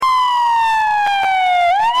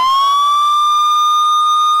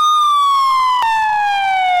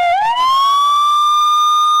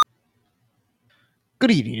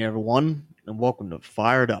Good evening, everyone, and welcome to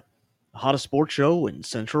Fired Up, the hottest sports show in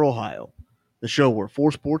Central Ohio. The show where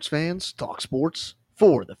four sports fans talk sports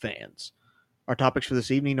for the fans. Our topics for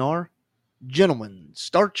this evening are: Gentlemen,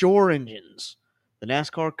 start your engines. The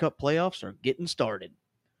NASCAR Cup playoffs are getting started.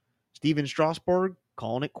 Steven Strasburg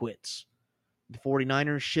calling it quits. The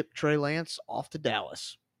 49ers ship Trey Lance off to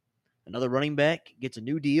Dallas. Another running back gets a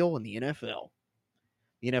new deal in the NFL.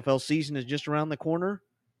 The NFL season is just around the corner,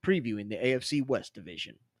 previewing the AFC West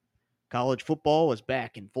division. College football is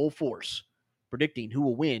back in full force, predicting who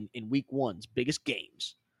will win in Week 1's biggest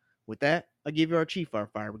games. With that, I give you our Chief of our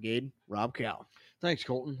Fire Brigade, Rob Cow. Thanks,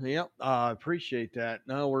 Colton. Yep, I appreciate that.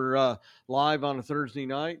 Now we're live on a Thursday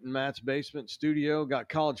night in Matt's basement studio. Got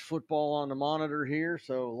college football on the monitor here,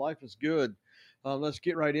 so life is good. Let's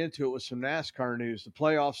get right into it with some NASCAR news. The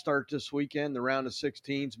playoffs start this weekend. The round of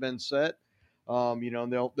 16's been set.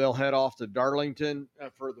 They'll head off to Darlington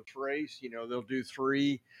for the race. They'll do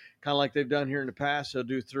three, kind of like they've done here in the past. They'll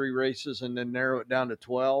do three races and then narrow it down to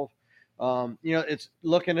 12. It's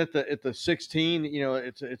looking at the 16.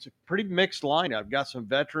 It's a pretty mixed lineup. Got some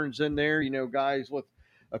veterans in there. Guys with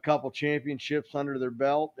a couple championships under their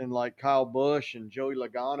belt, and like Kyle Busch and Joey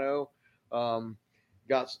Logano.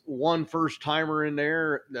 Got one first timer in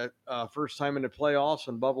there, that first time in the playoffs,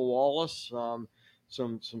 and Bubba Wallace.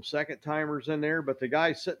 Some second timers in there, but the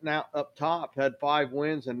guy sitting out up top had 5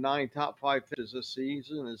 wins and 9 top 5 finishes this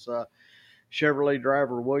season. Is Chevrolet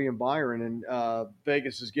driver William Byron, and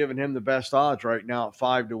Vegas is giving him the best odds right now at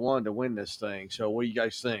 5-1 to win this thing. So, what do you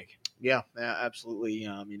guys think? Yeah, absolutely.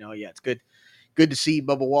 It's good to see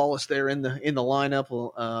Bubba Wallace there in the lineup.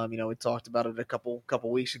 We talked about it a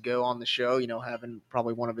couple weeks ago on the show. Having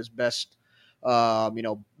probably one of his best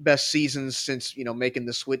seasons since making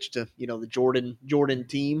the switch to the Jordan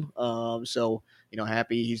team.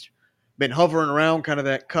 Happy he's been hovering around kind of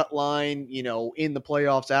that cut line, in the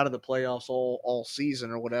playoffs, out of the playoffs all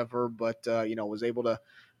season or whatever, but was able to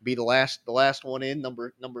be the last one in,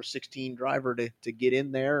 number 16 driver to get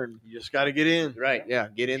in there. And you just got to get in, right? Yeah,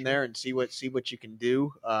 get in there and see what you can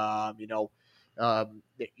do.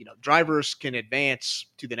 Drivers can advance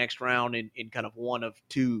to the next round in kind of one of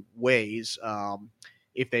two ways.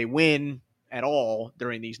 If they win at all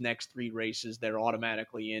during these next 3 races, they're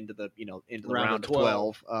automatically into the round of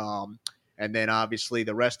 12. And then obviously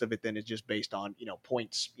the rest of it then is just based on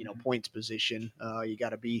points, points position. You got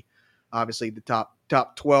to be obviously the top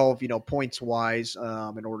 12, points wise,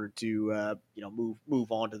 in order to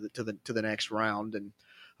move on to the next round. And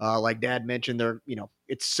like Dad mentioned,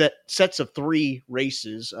 it's sets of 3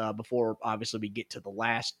 races before obviously we get to the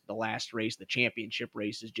last race. The championship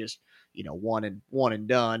race is just one and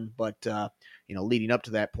done. But leading up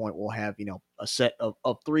to that point, we'll have a set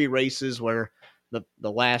of 3 races where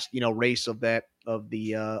the last race of the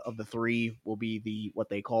 3 will be what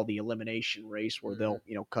they call the elimination race, where they'll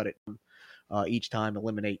cut it each time,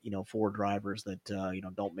 eliminate 4 drivers that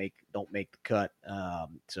don't make the cut.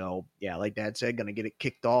 So yeah, like Dad said, going to get it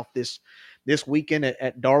kicked off this weekend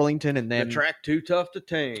at Darlington, and then the track too tough to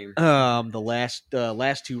tame. The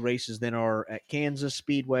last 2 races then are at Kansas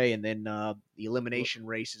Speedway, and then the elimination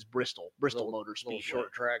race is Bristol Motor Speedway,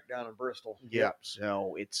 short track down in Bristol. Yep.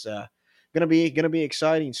 So it's gonna be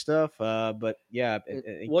exciting stuff. But yeah,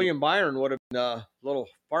 William Byron would have been a little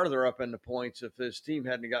farther up in the points if his team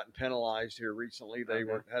hadn't gotten penalized here recently. They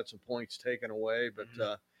had some points taken away, but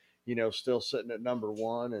still sitting at number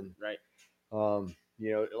 1. And right.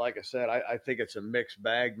 Like I said, I think it's a mixed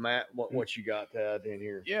bag. Matt, what you got to add in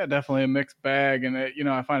here? Yeah, definitely a mixed bag. And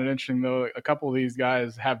I find it interesting though. A couple of these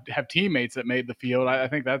guys have teammates that made the field. I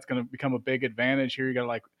think that's going to become a big advantage here. You got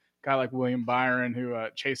a guy like William Byron, who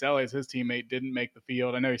Chase Elliott's his teammate, didn't make the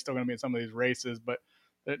field. I know he's still going to be in some of these races, but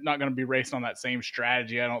they're not going to be racing on that same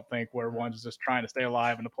strategy, I don't think, where one's just trying to stay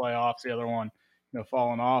alive in the playoffs, the other one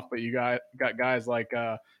falling off. But you got guys like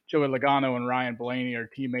Joey Logano and Ryan Blaney are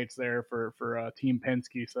teammates there for Team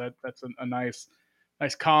Penske, so that's a nice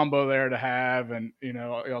combo there to have. And you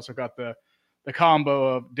also got the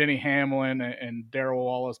combo of Denny Hamlin and Darrell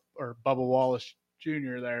Wallace, or Bubba Wallace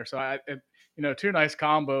Jr. there. So 2 nice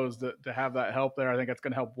combos to have that help there. I think that's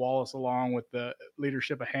going to help Wallace along with the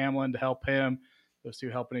leadership of Hamlin to help him. Those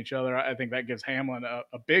 2 helping each other. I think that gives Hamlin a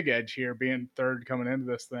big edge here, being third coming into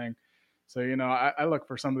this thing. So, I look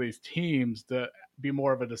for some of these teams to be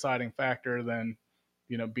more of a deciding factor than,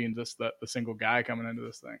 being just the single guy coming into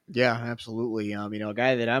this thing. Yeah, absolutely. A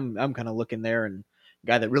guy that I'm kind of looking there, and a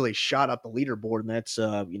guy that really shot up the leaderboard, and that's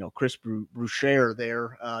Chris Boucher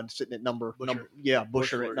there, sitting at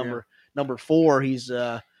Buescher at number 4. He's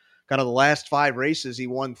kind of the last 5 races. He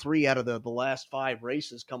won 3 out of the last 5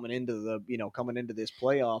 races coming into this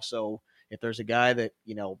playoff. So if there's a guy that,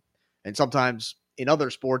 and sometimes in other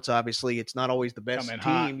sports, obviously, it's not always the best Come in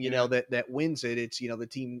team, hot, that wins it. It's, the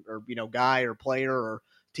team or, guy or player or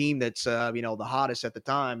team that's, the hottest at the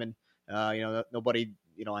time. And, nobody,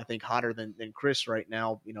 I think hotter than Chris right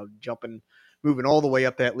now, moving all the way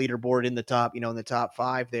up that leaderboard in the top, in the top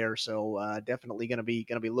 5 there. So definitely going to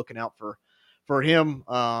be looking out for him,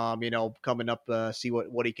 coming up, see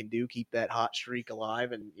what he can do, keep that hot streak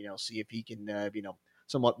alive, and see if he can,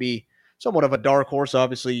 somewhat of a dark horse.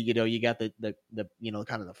 Obviously, you got the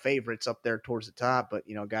kind of the favorites up there towards the top, but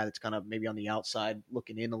a guy that's kind of maybe on the outside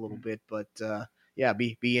looking in a little bit. But yeah,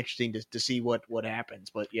 be interesting to see what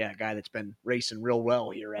happens. But yeah, a guy that's been racing real well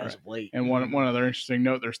here as of late. And one other interesting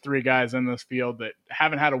note: there's 3 guys in this field that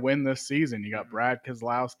haven't had a win this season. You got Brad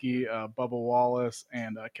Keselowski, Bubba Wallace,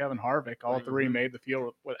 and Kevin Harvick. All 3 made the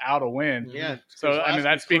field without a win. Yeah. So I mean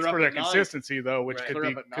that speaks for their at 9th. consistency, though, which could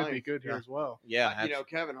be good here Yeah. as well. Yeah,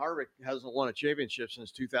 Kevin Harvick hasn't won a championship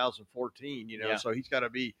since 2014. Yeah. So he's got to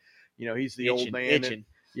be, he's the itching, old man. itching.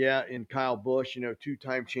 And Kyle Busch,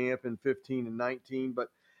 2-time champ in 15 and 19. But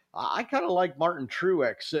I kind of like Martin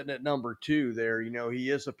Truex sitting at number 2 there. He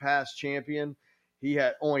is a past champion. He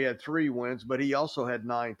only had 3 wins, but he also had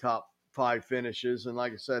 9 top 5 finishes. And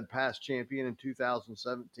like I said, past champion in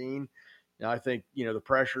 2017. I think, the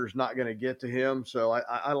pressure is not going to get to him. So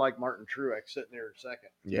I like Martin Truex sitting there in second.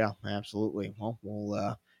 Yeah, absolutely. Well,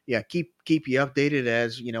 we'll keep you updated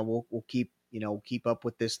as, we'll keep up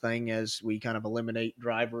with this thing as we kind of eliminate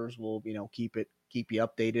drivers. We'll, keep you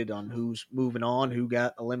updated on who's moving on, who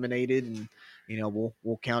got eliminated, and,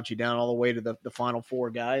 we'll count you down all the way to the final 4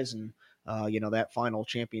 guys and, that final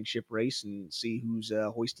championship race and see who's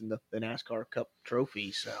hoisting the NASCAR Cup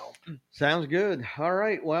trophy. So sounds good. All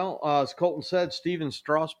right. Well, as Colton said, Steven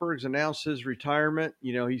Strasburg's announced his retirement.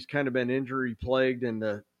 He's kind of been injury plagued in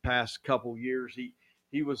the past couple years.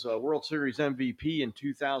 He was a World Series MVP in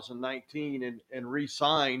 2019 and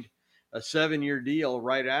re-signed a 7-year deal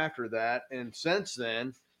right after that. And since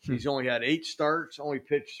then, he's only had 8 starts, only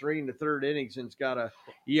pitched 3 in the 3rd innings, and has got a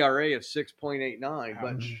ERA of 6.89.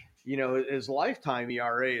 But his lifetime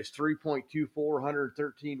ERA is 3.24,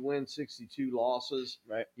 113 wins, 62 losses.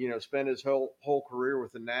 Right. Spent his whole career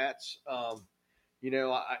with the Nats. I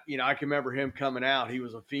can remember him coming out. He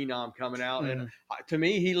was a phenom coming out, and to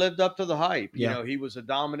me, he lived up to the hype. Yeah. He was a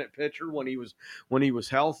dominant pitcher when he was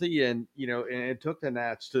healthy, and and took the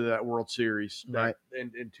Nats to that World Series right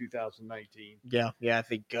in 2019. Yeah, I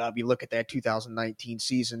think you look at that 2019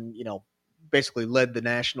 season. Basically led the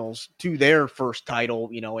Nationals to their first title,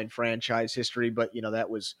 in franchise history. But, that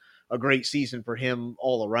was a great season for him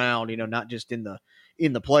all around, not just in the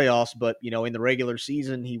playoffs, but, in the regular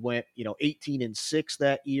season, he went, 18-6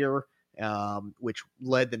 that year, which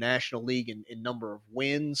led the National League in number of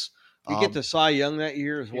wins. Did he get to Cy Young that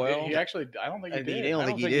year as well? He actually, I don't think he did. I don't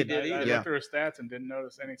think he did. I looked through his stats and didn't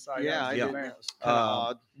notice any Cy Young. Yeah, I did. There.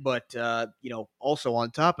 Odd. But also on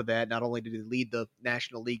top of that, not only did he lead the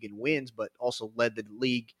National League in wins, but also led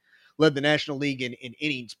the National League in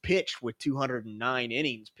innings pitched with 209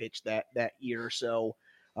 innings pitched that year. So,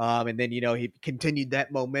 and then he continued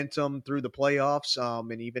that momentum through the playoffs,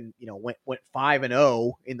 and even went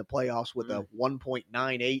 5-0 in the playoffs with a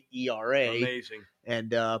 1.98 ERA. Amazing.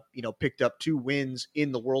 And picked up 2 wins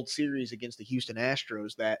in the World Series against the Houston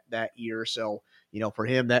Astros that year. So for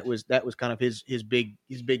him that was kind of his big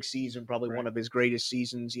season, probably one of his greatest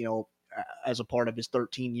seasons. As a part of his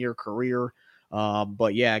 13-year career.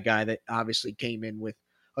 But yeah, a guy that obviously came in with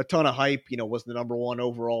a ton of hype. Was the number 1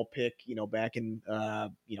 overall pick. Back in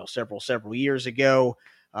several years ago.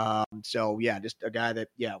 So yeah, just a guy that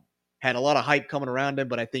had a lot of hype coming around him,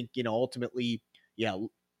 but I think ultimately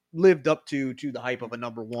lived up to the hype of a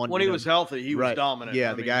number 1 when he was healthy. He was dominant.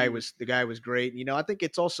 Yeah, the guy was great. I think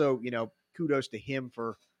it's also kudos to him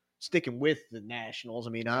for sticking with the Nationals. I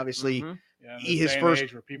mean, obviously, his first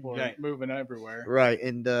age where people are moving everywhere, right?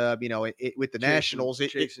 And with the Nationals,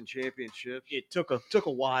 chasing championships, it took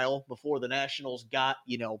a while before the Nationals got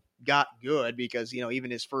good because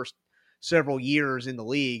even his first several years in the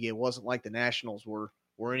league, it wasn't like the Nationals were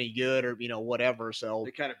any good or whatever. So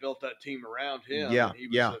they kind of built that team around him. Yeah, he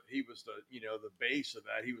was the the base of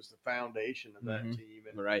that. He was the foundation of that team.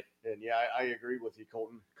 And, right. And I agree with you,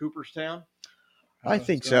 Colton. Cooperstown. I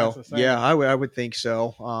think so. Yeah, I would think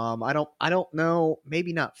so. I don't know.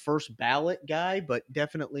 Maybe not first ballot guy, but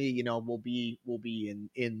definitely will be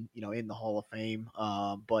in the Hall of Fame.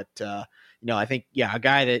 But I think a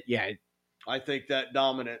guy that I think that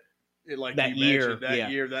dominant. Like that you year,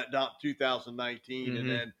 mentioned, that 2019, and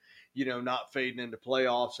then not fading into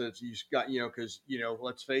playoffs. It's you got, because,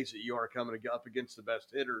 let's face it, you are coming up against the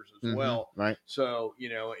best hitters as well. Right. So,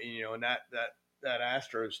 and that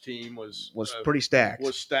Astros team was pretty stacked.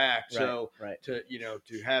 Was stacked. Right, so right.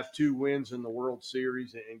 to have 2 wins in the World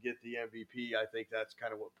Series and get the MVP, I think that's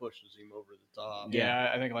kind of what pushes him over the top.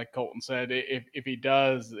 Yeah, I think like Colton said, if he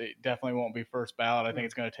does, it definitely won't be first ballot. I think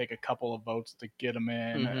it's going to take a couple of votes to get him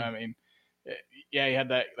in. Mhm. I mean, yeah, he had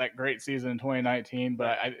that great season in 2019,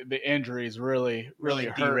 but the injuries really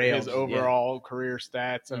hurt derailed his him, overall career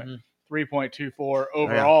stats. Mhm. 3.24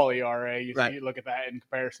 overall ERA. You look at that in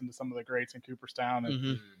comparison to some of the greats in Cooperstown,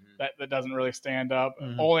 and that doesn't really stand up.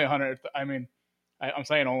 Only 100. I mean, I'm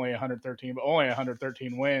saying only 113, but only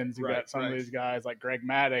 113 wins. You got some of these guys like Greg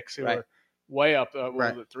Maddux who are way up. What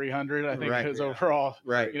was it, 300? I think his overall.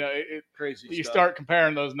 Right. Crazy. You start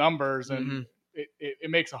comparing those numbers, and it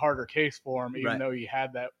makes a harder case for him, even Right. though he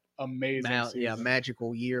had that amazing season.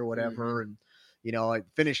 magical year, whatever, and I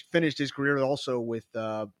finished his career also with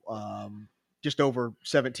just over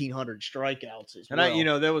 1,700 strikeouts as well.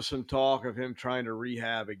 And there was some talk of him trying to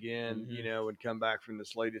rehab again, and come back from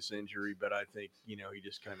this latest injury, but I think he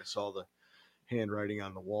just kind of saw the handwriting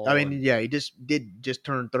on the wall. I mean, he did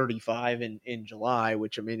turn 35 in July,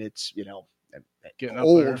 which I mean, it's Getting up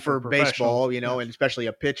old there for baseball, and especially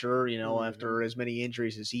a pitcher, Mhm. after as many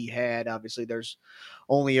injuries as he had. Obviously, there's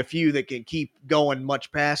only a few that can keep going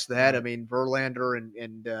much past that. I mean, Verlander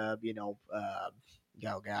and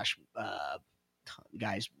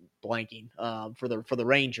guys blanking for the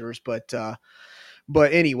Rangers, but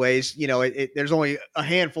anyways, there's only a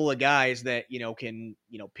handful of guys that can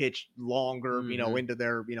pitch longer, into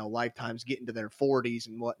their lifetimes, get into their 40s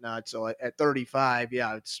and whatnot. So at 35,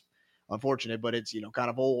 it's unfortunate, but it's kind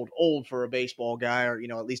of old for a baseball guy, or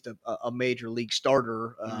at least a major league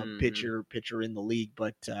starter pitcher in the league.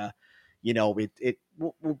 But I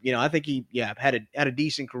think he had a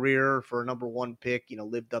decent career for a number 1 pick.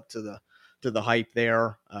 Lived up to the hype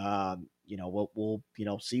there.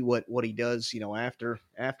 We'll see what he does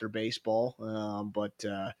after baseball. But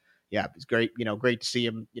it's great great to see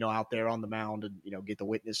him out there on the mound and get to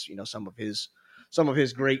witness some of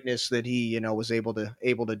his greatness that he was able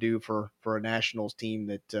to do for a Nationals team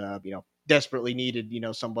that desperately needed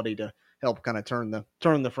somebody to help kind of turn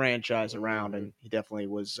the franchise around, and he definitely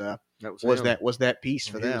was that piece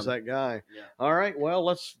for them. He was that guy. Yeah. All right, well,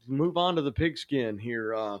 let's move on to the pigskin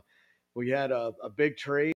here. We had a big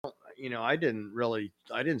trade. I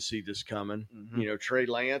didn't see this coming. Trey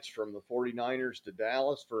Lance from the 49ers to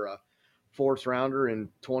Dallas for a 4th rounder in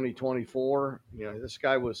 2024. This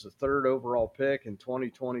guy was the 3rd overall pick in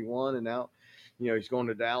 2021, and now, he's going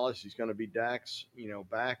to Dallas. He's going to be Dak's,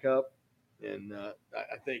 backup. And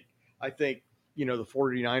I think the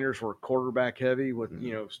 49ers were quarterback heavy with,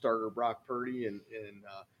 starter Brock Purdy and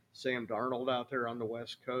Sam Darnold out there on the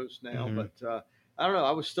West Coast now. But I don't know.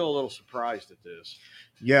 I was still a little surprised at this.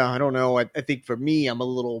 Yeah, I don't know. I think for me, I'm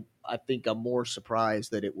more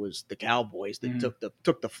surprised that it was the Cowboys that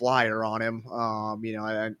took the flyer on him.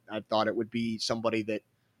 I thought it would be somebody that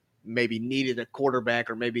maybe needed a quarterback,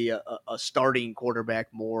 or maybe a starting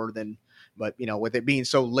quarterback more than, but with it being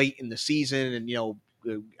so late in the season, and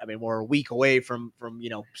I mean, we're a week away from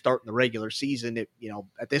starting the regular season.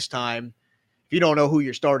 At this time, if you don't know who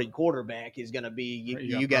your starting quarterback is going to be,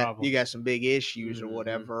 you got some big issues or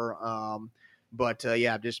whatever. But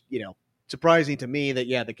just surprising to me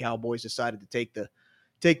that the Cowboys decided to take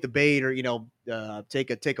the bait, or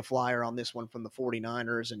take a flyer on this one from the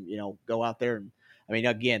 49ers, and go out there. And I mean,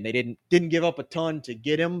 again, they didn't give up a ton to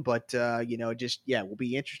get him, but it will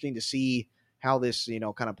be interesting to see how this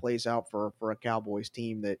kind of plays out for a Cowboys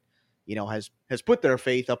team that has put their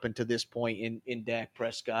faith up until this point in Dak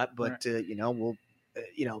Prescott. But we'll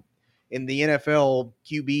in the NFL,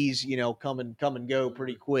 QBs come and go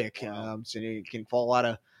pretty quick. Wow. So you can fall out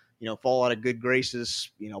of good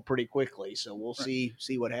graces pretty quickly. So we'll see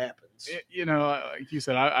what happens. Like you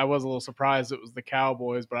said, I was a little surprised it was the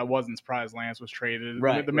Cowboys, but I wasn't surprised Lance was traded.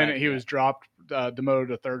 Right, the minute he was dropped, demoted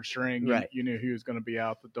to 3rd string, Right. you knew he was going to be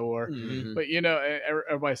out the door. Mhm. But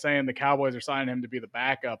everybody's saying the Cowboys are signing him to be the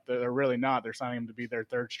backup. They're really not. They're signing him to be their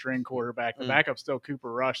 3rd string quarterback. The backup's still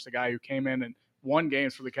Cooper Rush, the guy who came in and won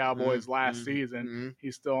games for the Cowboys last season.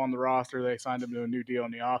 He's still on the roster. They signed him to a new deal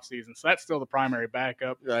in the offseason. So that's still the primary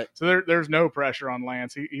backup. Right. So there's no pressure on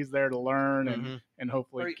Lance. He's there to learn and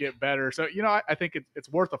hopefully get better. So, I think it's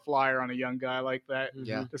worth a flyer on a young guy like that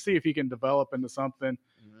to see if he can develop into something.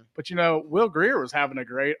 But, Will Grier was having a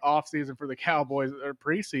great offseason for the Cowboys, or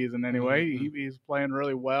preseason anyway. He's playing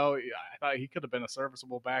really well. I thought he could have been a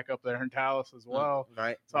serviceable backup there in Dallas as well.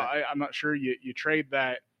 Right. So I'm not sure you trade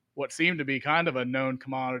that what seemed to be kind of a known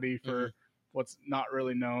commodity for what's not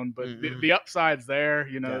really known, but Mhm. the upside's there,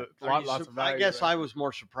 you know, Yeah. lots of value. I guess there. I was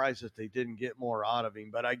more surprised that they didn't get more out of him,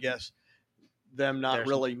 but I guess them not There's-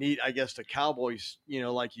 really need. I guess the Cowboys,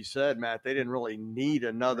 like you said, Matt, they didn't really need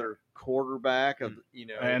another quarterback.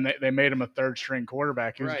 And they made him a third string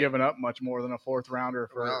quarterback. He was Right. giving up much more than a fourth rounder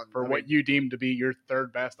for Well, I what mean- you deem to be your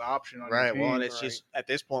third best option on your Right. team. Well, and it's Right. just at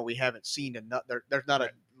this point we haven't seen enough. There's not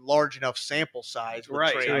a large enough sample size with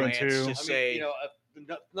Right. Trey 2 and Lance 2. to I mean, say.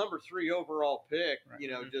 the number 3 overall pick,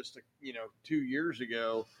 Right. just 2 years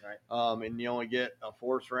ago, Right. and you only get a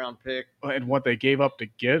 4th round pick. And what they gave up to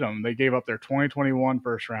get him, they gave up their 2021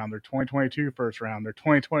 first round, their 2022 first round, their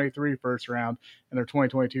 2023 first round, and their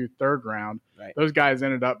 2022 third round. Right. Those guys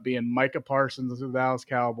ended up being Micah Parsons to the Dallas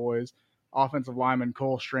Cowboys, offensive lineman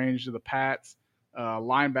Cole Strange to the Pats,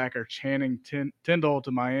 linebacker Channing Tindall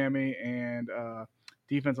to Miami, and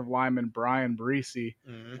defensive lineman Brian Breesy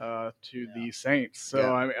to the Saints.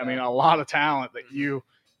 So, I mean, a lot of talent that you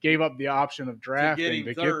gave up the option of drafting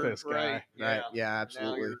to get this guy. Right. Yeah,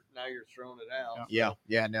 absolutely. Now you're throwing it out. Yeah.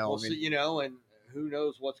 Yeah. No. We'll I mean, see, and who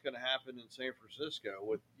knows what's going to happen in San Francisco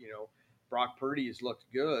with, Brock Purdy has looked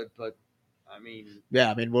good, but I mean,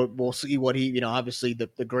 yeah, I mean, we'll see what he, obviously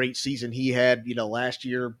the great season he had, last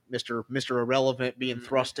year, Mr. Irrelevant being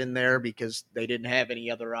thrust in there because they didn't have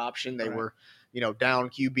any other option. They were, down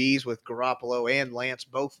QBs with Garoppolo and Lance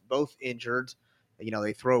both injured.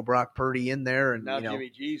 They throw Brock Purdy in there, and now Jimmy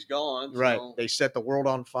G's gone. Right. So. They set the world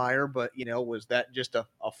on fire, but was that just a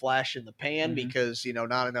flash in the pan because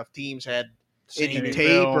not enough teams had any Any tape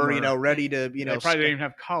film or ready to they probably didn't even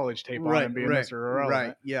have college tape on him being Mr. Irrelevant.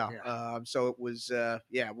 Right. Yeah. So it was.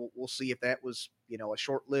 We'll see if that was a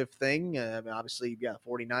short-lived thing. Obviously, the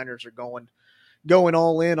 49ers are going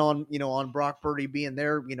all in on on Brock Purdy being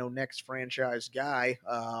their next franchise guy.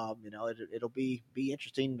 It'll be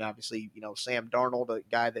interesting. Obviously, Sam Darnold, a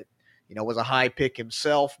guy that was a high pick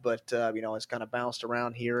himself, but has kind of bounced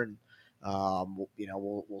around here, and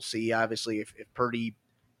we'll see. Obviously, if Purdy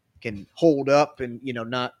can hold up and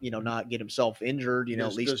not get himself injured,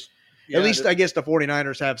 at least I guess the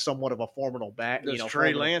 49ers have somewhat of a formidable back. Does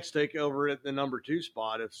Trey Lance take over at the number 2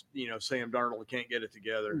 spot if Sam Darnold can't get it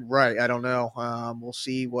together? Right. I don't know. We'll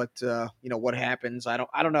see what what happens. I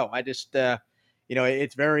don't know. I just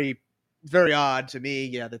it's very odd to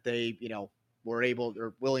me, that they were able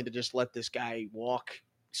or willing to just let this guy walk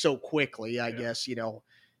so quickly. I guess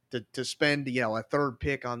to spend a third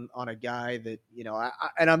pick on a guy that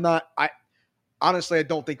honestly, I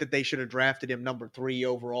don't think that they should have drafted him number 3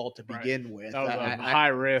 overall to begin with. That was a high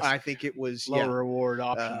risk. I think it was low reward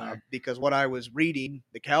option there. because what I was reading,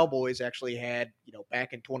 the Cowboys actually had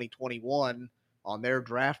back in 2021 on their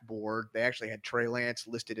draft board, they actually had Trey Lance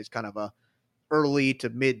listed as kind of a early to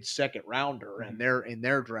mid second rounder in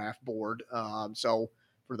their draft board. So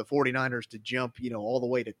for the 49ers to jump, all the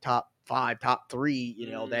way to top 5, top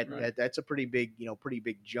 3, that's a pretty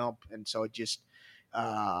big jump. And so it just,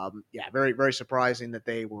 very, very surprising that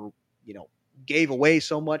they were, gave away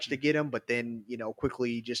so much to get him, but then,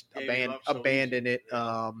 quickly just abandon it.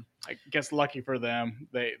 I guess lucky for them,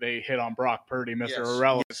 they hit on Brock Purdy, Mr.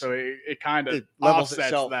 Irrelevant. Yes. So it kind of levels offsets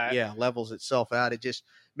itself, that. Yeah, levels itself out. It just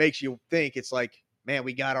makes you think it's like, man,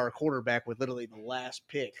 we got our quarterback with literally the last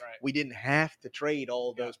pick. Right. We didn't have to trade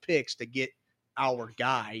all of those picks to get our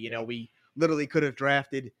guy. We literally could have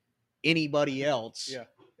drafted anybody else. Yeah.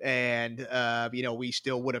 And, we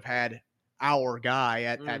still would have had our guy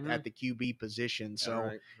at the QB position.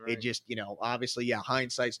 So it just, obviously,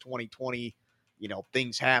 hindsight's 2020.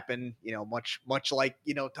 Things happen. Much like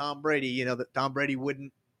Tom Brady. That Tom Brady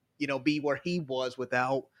wouldn't be where he was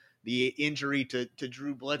without the injury to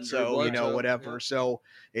Drew Bledsoe. Whatever. Yeah. So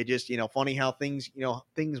it just funny how things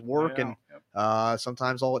work, and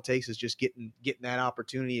sometimes all it takes is just getting that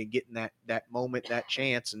opportunity and getting that moment, that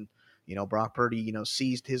chance, and Brock Purdy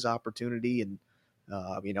seized his opportunity, and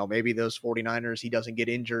maybe those 49ers, he doesn't get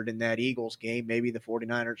injured in that Eagles game. Maybe the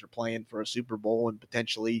 49ers are playing for a Super Bowl and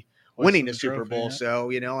potentially winning a Super Bowl.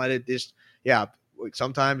 Yeah. So,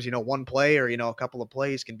 sometimes, one play or, a couple of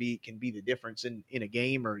plays can be the difference in a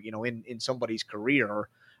game or, in somebody's career.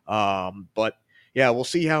 But yeah, we'll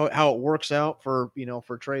see how it works out for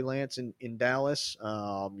Trey Lance in Dallas.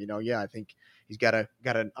 I think he's got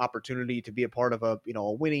an opportunity to be a part of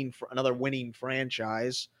another winning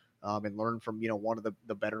franchise. And learn from one of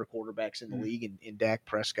the better quarterbacks in the league in Dak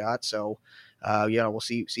Prescott. So we'll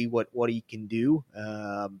see what he can do.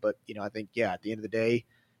 But I think at the end of the day,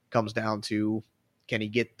 comes down to, can he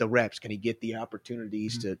get the reps? Can he get the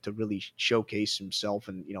opportunities to really showcase himself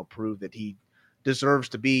and prove that he deserves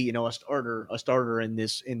to be, a starter in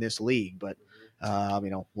this league. But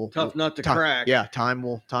tough nut to crack. Yeah, time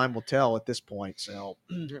will tell at this point. So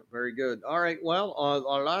very good. All right. Well,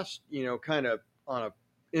 our last, kind of on a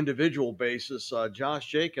individual basis, Josh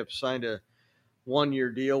Jacobs signed a 1-year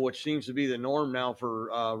deal, which seems to be the norm now for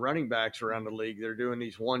running backs around the league. They're doing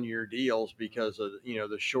these 1-year deals because of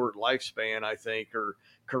the short lifespan, I think, or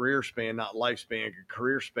career span, not lifespan,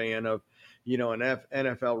 career span of an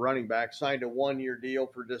NFL running back. Signed a 1-year deal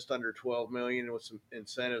for just under $12 million, with some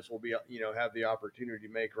incentives will be have the opportunity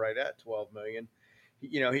to make right at $12 million.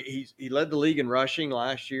 He led the league in rushing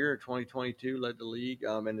last year, 2022, led the league,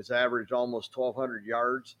 and has averaged almost 1,200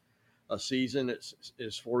 yards a season.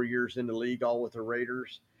 Is 4 years in the league, all with the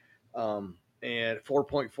Raiders, and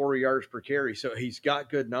 4.4 yards per carry. So he's got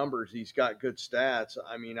good numbers. He's got good stats.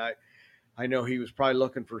 I mean, I know he was probably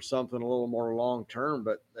looking for something a little more long term,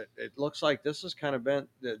 but it looks like this has kind of been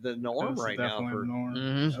the norm right now. For norm.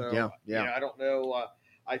 Mm-hmm. So, I don't know.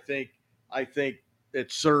 I think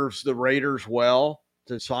it serves the Raiders well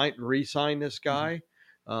to re-sign this guy.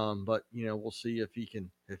 But we'll see if he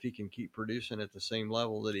can keep producing at the same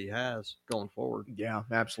level that he has going forward. Yeah,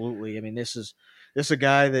 absolutely. I mean, this is a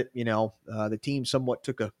guy that the team somewhat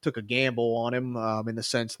took a gamble on him in the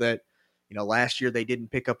sense that last year they didn't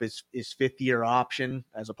pick up his 5th-year option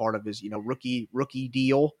as a part of his rookie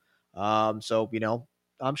deal. So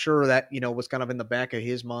I'm sure that was kind of in the back of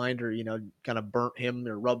his mind, or kind of burnt him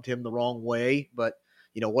or rubbed him the wrong way. But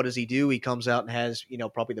what does he do? He comes out and has,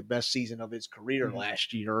 probably the best season of his career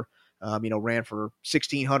last year. Ran for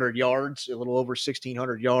 1,600 yards, a little over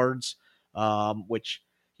 1,600 yards, which,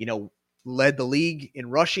 led the league in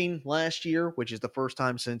rushing last year, which is the first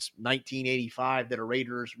time since 1985 that a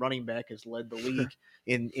Raiders running back has led the league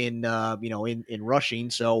in rushing.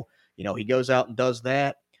 So, he goes out and does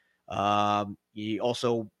that. He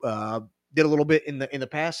also, did a little bit in the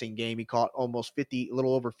passing game. He caught almost a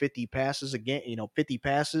little over 50 passes again, 50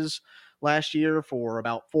 passes last year for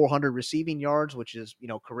about 400 receiving yards, which is,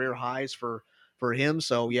 career highs for him.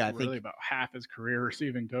 So yeah, I think about half his career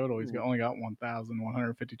receiving total. He's only got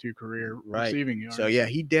 1,152 career receiving yards. So yeah,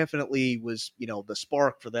 he definitely was, the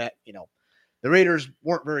spark for that. The Raiders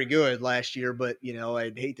weren't very good last year, but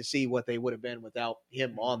I'd hate to see what they would have been without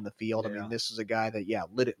him on the field. Yeah. I mean, this is a guy that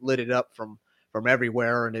lit it up from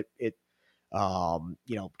everywhere, and it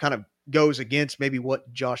kind of goes against maybe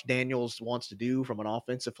what Josh Daniels wants to do from an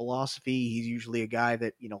offensive philosophy. He's usually a guy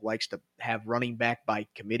that, likes to have running back by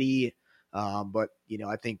committee. But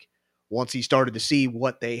I think once he started to see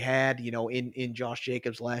what they had, in Josh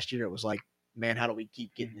Jacobs last year, it was like, man, how do we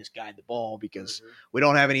keep getting this guy the ball? Because we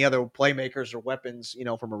don't have any other playmakers or weapons,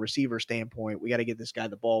 from a receiver standpoint. We got to get this guy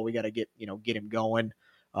the ball. We got to get him going.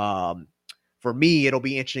 For me, it'll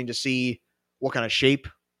be interesting to see what kind of shape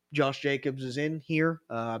Josh Jacobs is in here,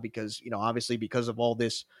 because, obviously because of all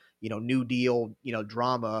this, new deal,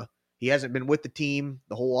 drama, he hasn't been with the team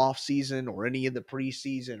the whole off season or any of the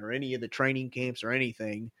preseason or any of the training camps or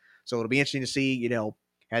anything. So it'll be interesting to see,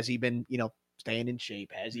 has he been, staying in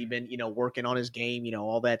shape? Has he been, working on his game,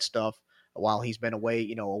 all that stuff while he's been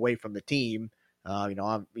away, away from the team?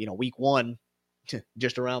 Week 1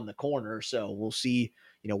 just around the corner. So we'll see,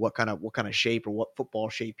 what kind of shape or what football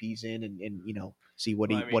shape he's in, and see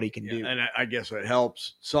what he can do. And I guess it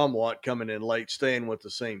helps somewhat coming in late, staying with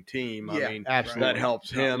the same team. Yeah, I mean, absolutely. that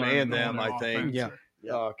helps him and them, I think. Yeah.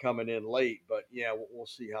 Coming in late, but we'll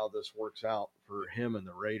see how this works out for him and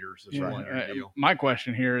the Raiders. This 1-year deal. My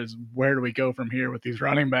question here is, where do we go from here with these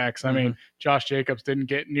running backs? I mean, Josh Jacobs didn't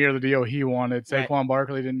get near the deal he wanted. Saquon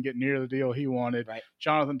Barkley didn't get near the deal he wanted. Right.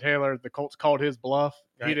 Jonathan Taylor, the Colts called his bluff.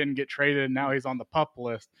 Right. He didn't get traded, and now he's on the PUP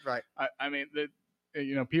list. Right. I mean,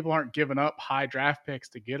 people aren't giving up high draft picks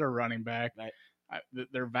to get a running back. Right.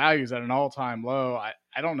 Their value's at an all-time low.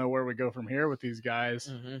 I don't know where we go from here with these guys.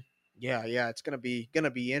 Mm-hmm. Yeah, it's gonna be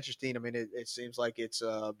interesting. I mean, it seems like it's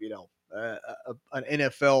an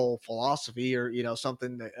NFL philosophy, or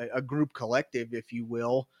something, a group collective, if you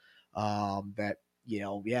will, that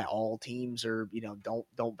all teams are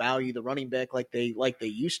don't value the running back like they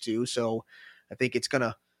used to. So I think it's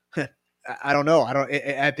gonna I don't know.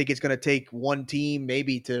 I think it's gonna take one team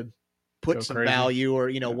maybe to put some value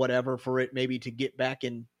or whatever for it, maybe to get back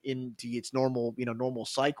into its normal normal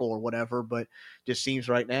cycle or whatever. But just seems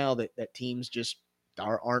right now that teams just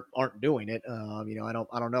aren't doing it.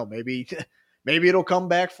 I don't know. Maybe it'll come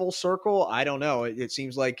back full circle. I don't know. It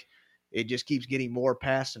seems like it just keeps getting more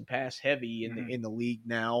pass heavy in the league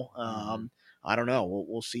now. I don't know.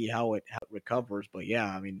 We'll see how it recovers. But yeah,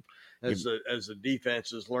 I mean, as the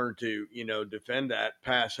defenses learn to, defend that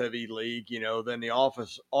pass heavy league, then the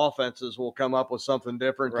offenses will come up with something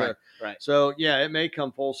different. Right. So yeah, it may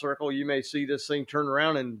come full circle. You may see this thing turn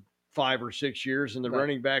around in 5 or 6 years and the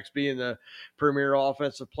running backs being the premier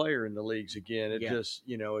offensive player in the leagues again. It just,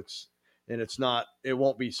 it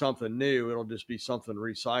won't be something new. It'll just be something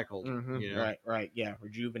recycled. Mm-hmm. Right. Yeah.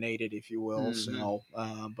 Rejuvenated, if you will. Mm-hmm. So,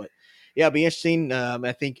 but yeah, it'll be interesting.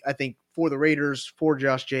 I think for the Raiders, for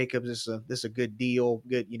Josh Jacobs, this is a good deal.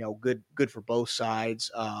 Good, good for both sides.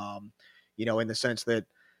 In the sense that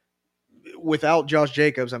without Josh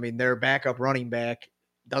Jacobs, I mean, their backup running back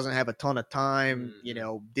doesn't have a ton of time,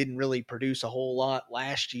 didn't really produce a whole lot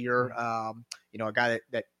last year. A guy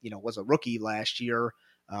that was a rookie last year,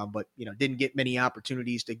 but didn't get many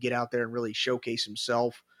opportunities to get out there and really showcase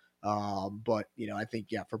himself. But I think,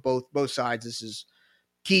 for both sides, this is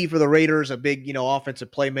key for the Raiders, a big,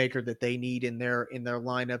 offensive playmaker that they need in their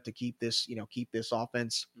lineup to keep this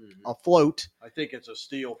offense afloat. I think it's a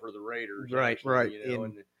steal for the Raiders. Right. Actually,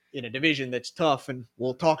 in a division that's tough, and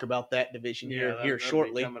we'll talk about that division here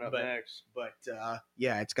shortly. Coming up next. But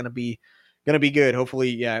it's gonna be good.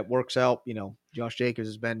 Hopefully, it works out. Josh Jacobs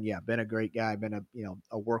has been a great guy, been a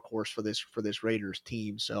workhorse for this Raiders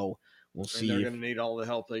team. So we'll see. They're going to need all the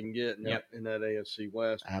help they can get in that AFC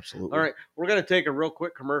West. Absolutely. All right, we're going to take a real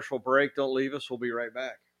quick commercial break. Don't leave us. We'll be right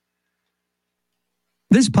back.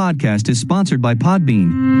 This podcast is sponsored by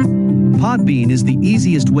Podbean. Podbean is the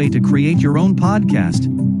easiest way to create your own podcast.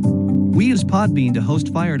 We use Podbean to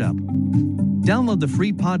host Fired Up. Download the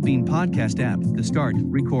free Podbean podcast app to start,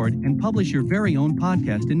 record, and publish your very own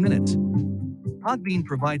podcast in minutes. Podbean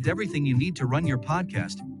provides everything you need to run your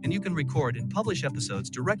podcast, and you can record and publish episodes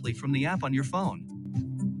directly from the app on your phone.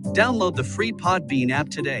 Download the free Podbean app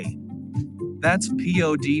today. That's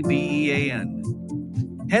Podbean.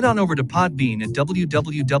 Head on over to Podbean at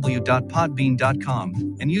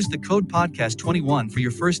www.podbean.com and use the code podcast21 for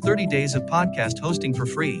your first 30 days of podcast hosting for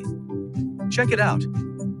free. Check it out.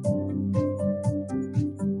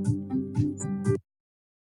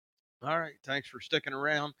 All right. Thanks for sticking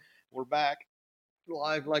around. We're back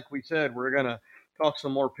live. Like we said, we're going to talk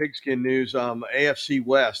some more pigskin news. AFC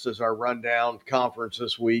West is our rundown conference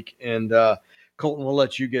this week. And Colton, we'll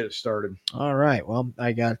let you get it started. All right. Well,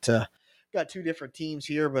 I got two different teams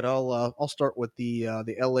here, but I'll start with the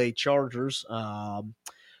LA Chargers.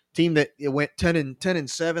 Team that went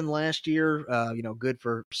 10-7 last year, good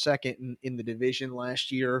for second in the division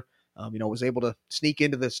last year. Was able to sneak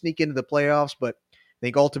into the playoffs, but I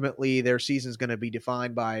think ultimately their season is going to be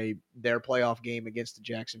defined by their playoff game against the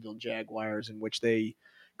Jacksonville Jaguars, in which they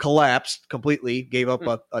collapsed completely, gave up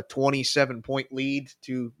a 27-point lead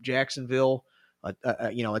to Jacksonville.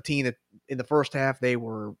 A team that in the first half they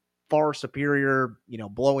were far superior,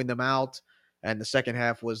 blowing them out. And the second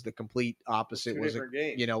half was the complete opposite. Was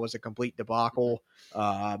a complete debacle.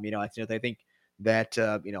 I think that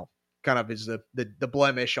kind of is the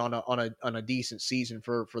blemish on a decent season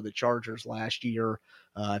for the Chargers last year.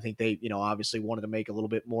 I think they obviously wanted to make a little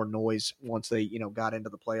bit more noise once they got into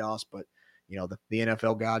the playoffs, but the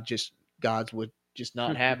NFL gods would just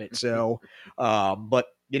not have it. So, but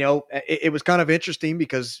it was kind of interesting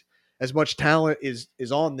because as much talent is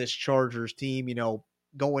on this Chargers team,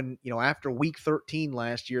 going, after week 13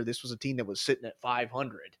 last year, this was a team that was sitting at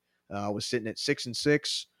 500, was sitting at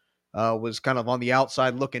 6-6, was kind of on the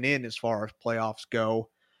outside looking in as far as playoffs go.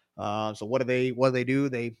 So what do they do?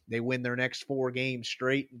 They win their next 4 games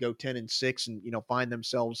straight and go 10-6 and, find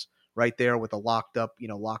themselves right there with a locked up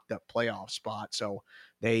playoff spot. So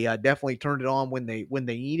they definitely turned it on when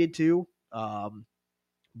they needed to.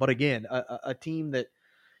 But again, a team that,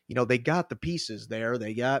 they got the pieces there.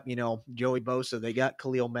 They got, Joey Bosa. They got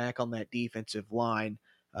Khalil Mack on that defensive line.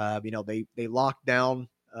 They locked down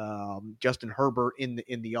Justin Herbert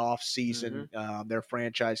in the off season. Their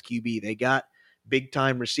franchise QB. They got big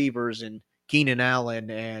time receivers in Keenan Allen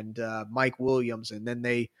and Mike Williams, and then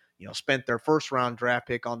they spent their first round draft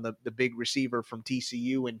pick on the big receiver from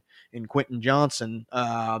TCU and Quentin Johnson.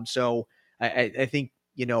 So I think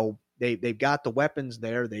they've got the weapons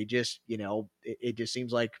there. They just, it just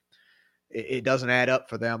seems like it doesn't add up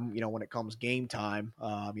for them, when it comes game time.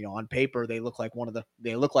 On paper, they look like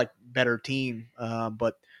better team,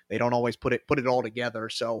 but they don't always put it all together.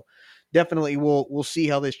 So definitely we'll see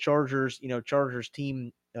how this Chargers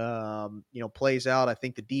team, plays out. I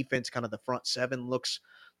think the defense, kind of the front seven looks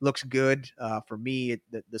good. For me,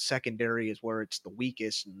 the secondary is where it's the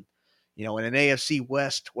weakest. And, in an AFC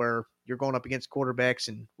West where you're going up against quarterbacks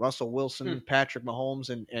and Russell Wilson, Patrick Mahomes,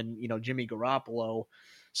 and Jimmy Garoppolo,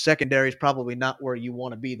 secondary is probably not where you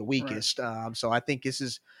want to be the weakest. So I think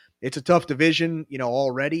it's a tough division,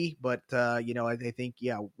 already. But I think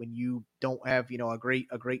when you don't have a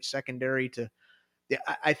great secondary to,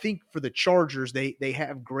 I think for the Chargers they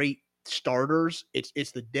have great starters.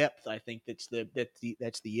 It's the depth I think that's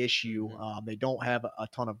the issue. They don't have a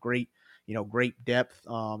ton of great depth,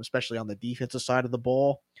 especially on the defensive side of the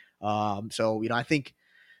ball. So I think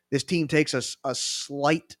this team takes a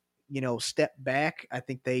slight step back. I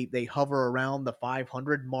think they hover around the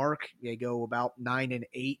 500 mark. They go about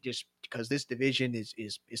 9-8 just because this division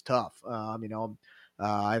is tough. I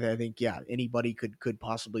think anybody could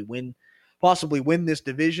possibly win this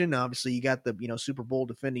division. Obviously, you got the Super Bowl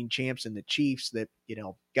defending champs and the Chiefs that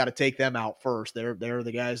got to take them out first. They're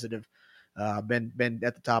the guys that have been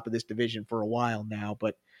at the top of this division for a while now.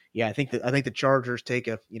 But yeah, I think the Chargers take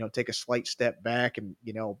a slight step back and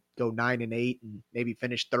go 9-8 and maybe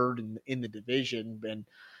finish third in the division. And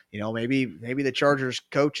maybe the Chargers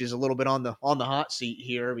coach is a little bit on the hot seat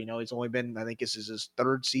here. He's only been, I think this is his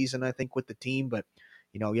third season I think with the team, but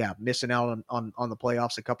missing out on the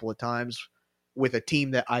playoffs a couple of times with a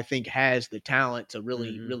team that I think has the talent to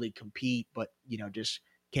really compete, but just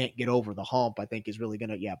can't get over the hump. I think is really going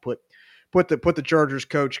to put the Chargers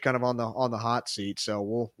coach kind of on the hot seat.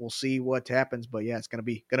 So we'll see what happens, but it's going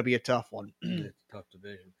to be a tough one. It's a tough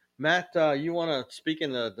division. Matt, you want to speak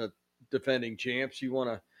in the defending champs? You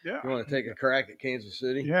want to take a crack at Kansas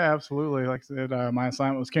City? Yeah, absolutely. Like I said, my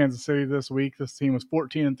assignment was Kansas City this week. This team was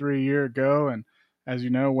 14-3 a year ago, and as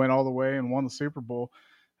you know, went all the way and won the Super Bowl.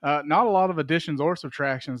 Not a lot of additions or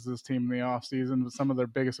subtractions to this team in the offseason, but some of their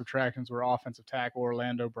biggest subtractions were offensive tackle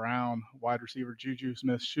Orlando Brown, wide receiver Juju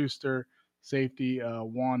Smith-Schuster, safety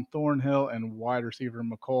Juan Thornhill, and wide receiver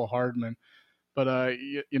McCole Hardman. But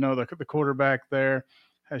the quarterback there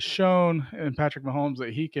has shown in Patrick Mahomes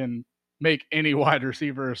that he can make any wide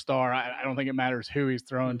receiver a star. I don't think it matters who he's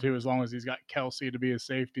throwing to, as long as he's got Kelsey to be his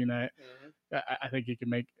safety net. I think he can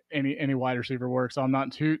make any wide receiver work. So I'm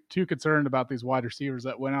not too concerned about these wide receivers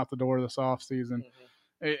that went out the door this offseason.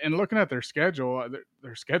 And looking at their schedule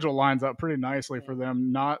lines up pretty nicely for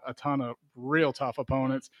them. Not a ton of real tough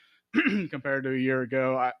opponents compared to a year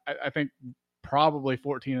ago. I think probably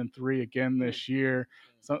 14-3 again this year.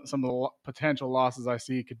 Some of the potential losses I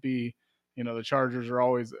see could be, the Chargers are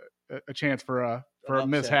always a chance for a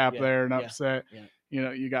mishap there, an upset. Yeah.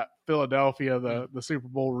 You got Philadelphia, the Super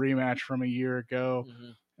Bowl rematch from a year ago.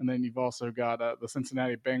 And then you've also got the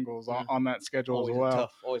Cincinnati Bengals on that schedule always as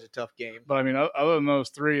well. Always a tough game. But I mean, other than those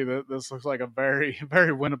three, this looks like a very,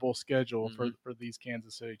 very winnable schedule for these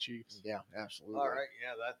Kansas City Chiefs. Yeah, absolutely. All right,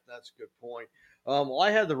 yeah, that's a good point. Well,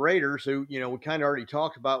 I had the Raiders, who we kind of already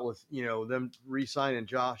talked about with them re-signing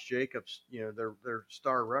Josh Jacobs, their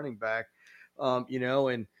star running back,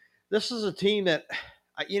 and this is a team that.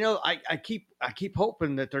 I keep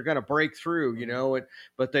hoping that they're going to break through,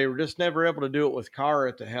 but they were just never able to do it with Carr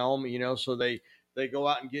at the helm, so they go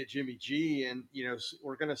out and get Jimmy G, and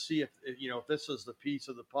we're going to see if this is the piece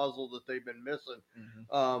of the puzzle that they've been missing.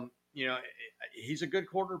 He's a good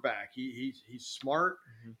quarterback. He's smart.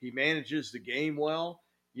 He manages the game well.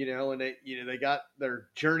 And they got their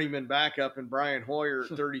journeyman backup in Brian Hoyer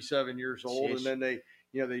at 37 years old, and then they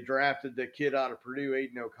drafted the kid out of Purdue,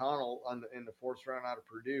 Aiden O'Connell, in the fourth round out of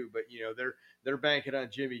Purdue. But they're banking on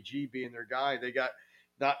Jimmy G being their guy. They got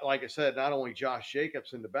not only Josh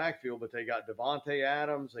Jacobs in the backfield, but they got Devontae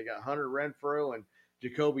Adams, they got Hunter Renfrow, and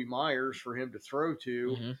Jacoby Myers for him to throw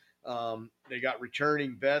to. They got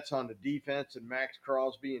returning vets on the defense and Max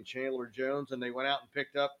Crosby and Chandler Jones, and they went out and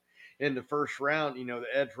picked up in the first round, the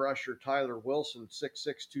edge rusher Tyler Wilson, 6'6",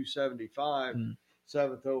 275.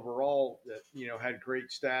 Seventh overall, that had great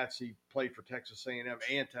stats. He played for Texas A&M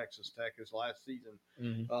and Texas Tech his last season.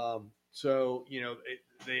 So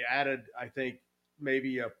they added, I think,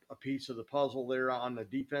 maybe a piece of the puzzle there on the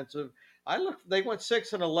defensive. They went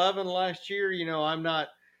 6-11 last year.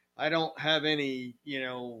 I don't have any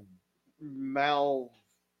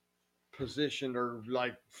position or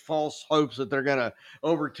like false hopes that they're going to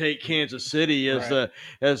overtake Kansas City as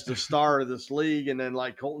the star of this league. And then,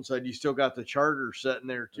 like Colton said, you still got the Chargers sitting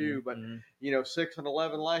there too. But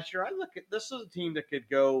 6-11 last year, I look at this is a team that could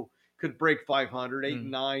break 500,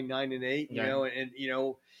 8-9,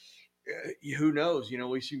 9-8. Who knows?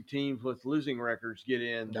 We see teams with losing records get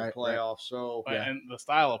in the playoffs. So and the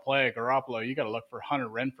style of play, Garoppolo, you got to look for Hunter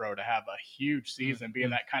Renfrow to have a huge season, being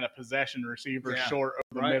that kind of possession receiver, short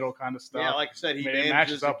over the middle kind of stuff. Yeah, like I said, he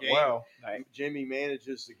manages the game well. Jimmy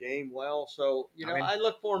manages the game well. So I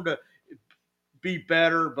look for him to be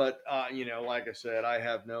better, but like I said, I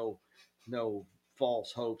have no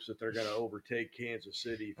false hopes that they're going to overtake Kansas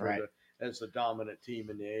City as the dominant team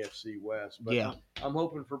in the AFC West. But Yeah. I'm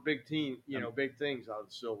hoping for big things out of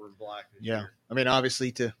the Silver and Black this Yeah. year. I mean,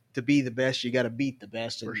 obviously to be the best, you got to beat the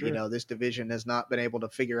best. And, For sure. this division has not been able to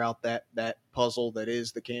figure out that puzzle that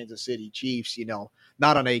is the Kansas City Chiefs,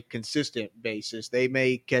 not on a consistent basis. They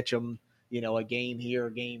may catch them, a game here,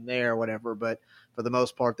 a game there, whatever. But for the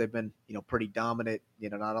most part, they've been, pretty dominant,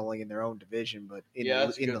 not only in their own division, but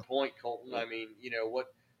That's a good point, Colton. I mean,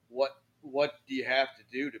 what do you have to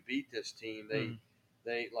do to beat this team?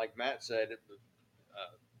 They like Matt said,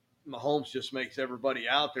 Mahomes just makes everybody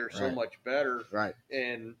out there so Right. much better. Right.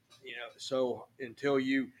 And, so until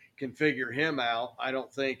you can figure him out, I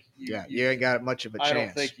don't think you ain't got much of a chance. I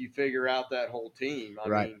don't think you figure out that whole team.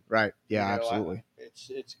 I mean, right. Yeah, absolutely.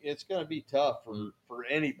 It's going to be tough for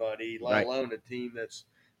anybody, let alone a team that's,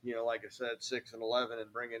 like I said, 6-11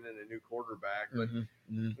 and bringing in a new quarterback. But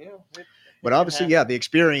But obviously, the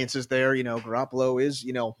experience is there. Garoppolo is,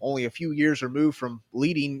 only a few years removed from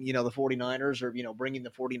leading, the 49ers or, bringing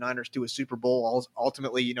the 49ers to a Super Bowl.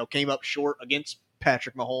 Ultimately, came up short against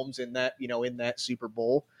Patrick Mahomes in that Super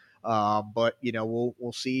Bowl. But,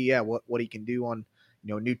 we'll see, what he can do on,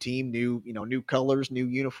 new team, new colors, new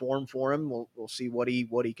uniform for him. We'll see what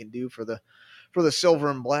he can do for the Silver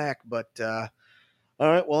and Black. But, all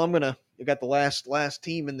right, well, I got the last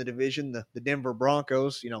team in the division, the Denver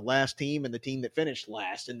Broncos, last team and the team that finished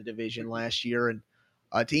last in the division last year, and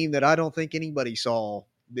a team that I don't think anybody saw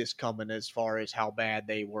this coming as far as how bad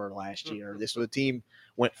they were last year. This was a team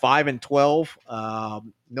went 5-12,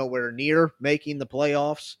 nowhere near making the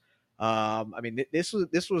playoffs. I mean, this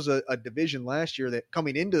was a division last year that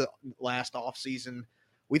coming into last offseason,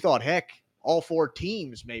 we thought, heck, all four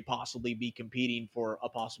teams may possibly be competing for a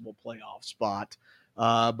possible playoff spot.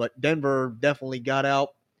 But Denver definitely got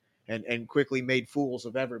out and quickly made fools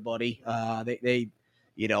of everybody. They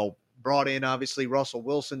brought in obviously Russell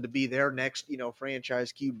Wilson to be their next,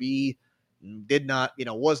 franchise QB.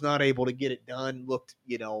 Was not able to get it done. Looked,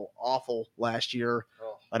 awful last year.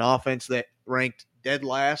 An offense that ranked dead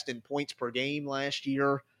last in points per game last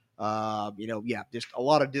year. Just a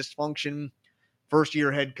lot of dysfunction. First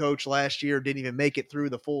year head coach last year didn't even make it through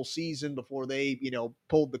the full season before they,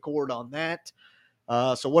 pulled the cord on that.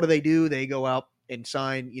 So what do? They go out and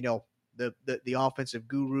sign, the offensive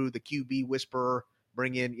guru, the QB whisperer,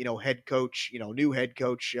 bring in, head coach, new head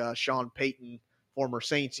coach, Sean Payton, former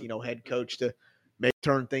Saints, head coach to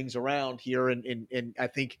turn things around here. And I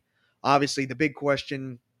think obviously the big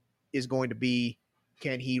question is going to be,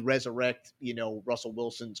 can he resurrect, Russell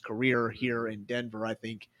Wilson's career here in Denver? I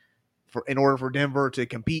think in order for Denver to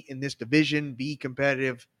compete in this division, be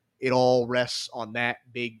competitive, it all rests on that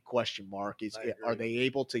big question mark. Are they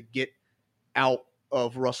able to get out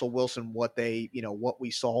of Russell Wilson what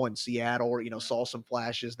we saw in Seattle, or, saw some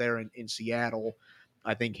flashes there in Seattle,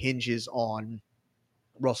 I think hinges on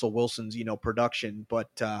Russell Wilson's, production. But,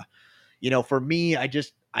 for me,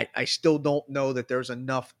 I still don't know that there's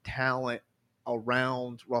enough talent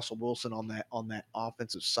around Russell Wilson on that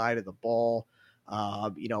offensive side of the ball.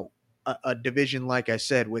 A division, like I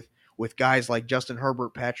said, with guys like Justin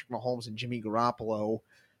Herbert, Patrick Mahomes, and Jimmy Garoppolo,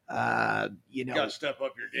 you got to step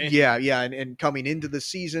up your game. Yeah, and coming into the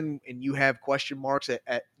season, and you have question marks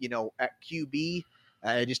at QB.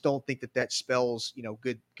 I just don't think that spells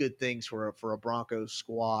good things for a Broncos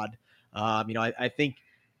squad. I think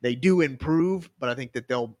they do improve, but I think that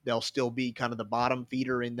they'll still be kind of the bottom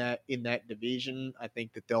feeder in that division. I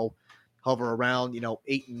think that they'll hover around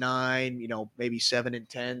 8-9, maybe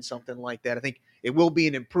 7-10, something like that. I think it will be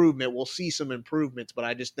an improvement. We'll see some improvements, but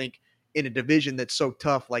I just think in a division that's so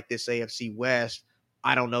tough like this AFC West,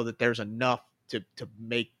 I don't know that there's enough to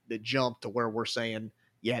make the jump to where we're saying,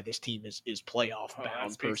 yeah, this team is playoff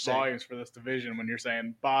bound per se. Volumes for this division when you're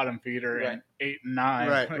saying bottom feeder and 8 and 9.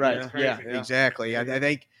 Right. Yeah, exactly. I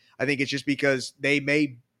think it's just because they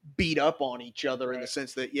may beat up on each other in the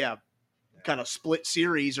sense that, kind of split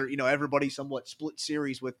series, or everybody somewhat split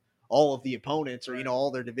series with all of the opponents, or all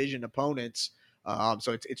their division opponents.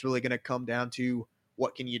 So it's really going to come down to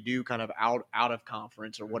what can you do kind of out of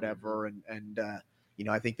conference or whatever. And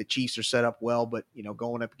I think the Chiefs are set up well, but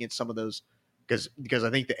going up against some of those, because I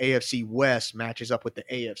think the AFC West matches up with the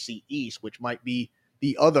AFC East, which might be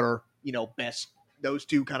the other best. Those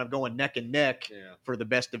two kind of going neck and neck for the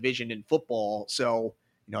best division in football. So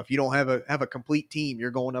if you don't have a complete team, you're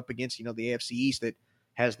going up against, the AFC East that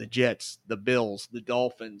has the Jets, the Bills, the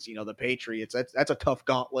Dolphins, the Patriots. That's a tough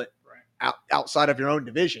gauntlet outside of your own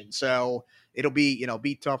division. So it'll be,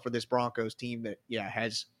 be tough for this Broncos team that,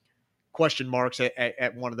 has question marks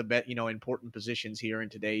at one of the important positions here in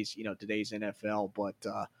today's NFL. But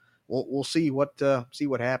we'll see what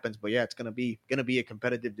happens. But yeah, it's gonna be a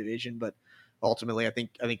competitive division. But ultimately, I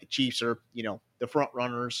think the Chiefs are the front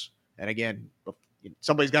runners. And again,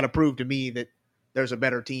 somebody's got to prove to me that there's a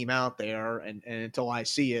better team out there. And until I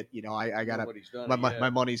see it, I gotta my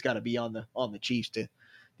money's got to be on the Chiefs to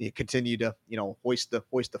continue to hoist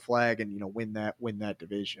the flag and win that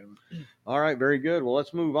division. All right, very good. Well,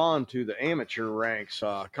 let's move on to the amateur ranks.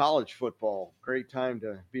 College football, great time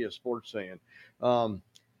to be a sports fan.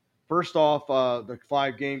 First off, the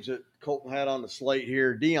 5 games that Colton had on the slate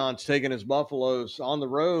here. Deion's taking his Buffaloes on the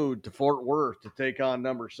road to Fort Worth to take on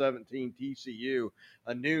number 17 TCU,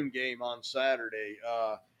 a noon game on Saturday.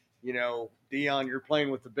 Deion, you're playing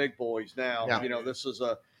with the big boys now. Yeah. This is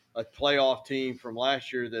a playoff team from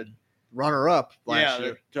last year that runner-up last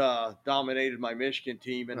year. That dominated my Michigan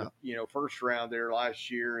team in first round there last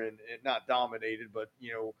year, and not dominated, but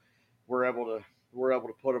we're able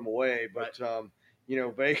to put them away. But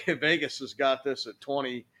Vegas has got this at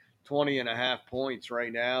 20 and a half points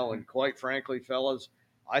right now, and quite frankly, fellas,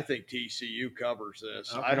 I think TCU covers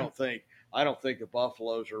this. Okay. I don't think the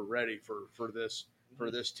Buffaloes are ready for this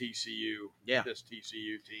TCU, this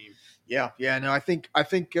TCU team. Yeah. No, I think I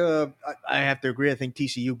have to agree. I think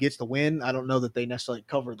TCU gets the win. I don't know that they necessarily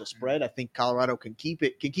cover the spread. I think Colorado can keep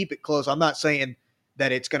it close. I'm not saying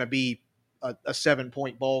that it's going to be a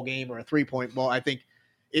 7-point ball game or a 3-point ball. I think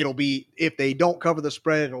it'll be, if they don't cover the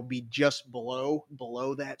spread, it'll be just below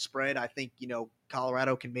that spread. I think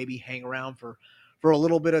Colorado can maybe hang around for a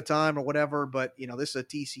little bit of time or whatever. But this is a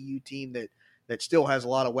TCU team that still has a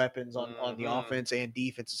lot of weapons on the offense and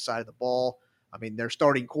defensive side of the ball. I mean, their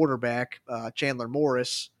starting quarterback, Chandler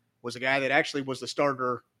Morris, was a guy that actually was the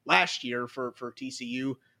starter last year for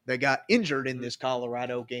TCU that got injured in this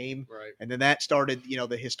Colorado game. Right. And then that started,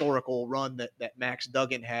 the historical run that Max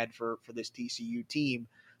Duggan had for this TCU team.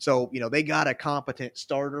 So, they got a competent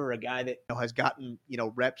starter, a guy that has gotten,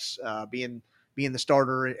 reps being the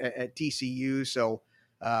starter at TCU. So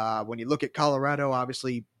when you look at Colorado,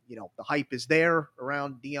 obviously, the hype is there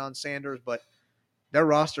around Deion Sanders, but their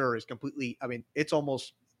roster is completely, it's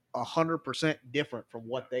almost 100% different from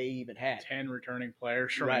what they even had. 10 returning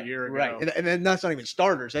players from a year ago. Right. And then that's not even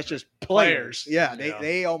starters. That's just players. Yeah.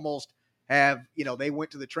 They almost have, they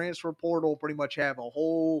went to the transfer portal, pretty much have a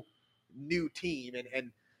whole new team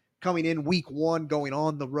and coming in week 1, going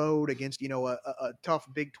on the road against, a tough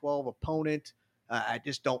Big 12 opponent. I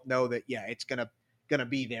just don't know that, it's going to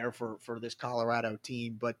be there for this Colorado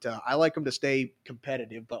team, but I like them to stay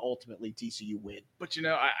competitive, but ultimately TCU win. But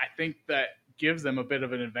I think that gives them a bit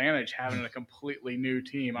of an advantage having a completely new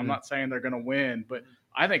team. I'm not saying they're going to win, but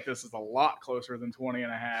I think this is a lot closer than 20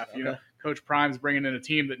 and a half. Okay. Coach Prime's bringing in a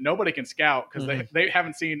team that nobody can scout because they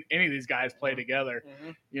haven't seen any of these guys play together.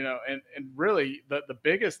 And really the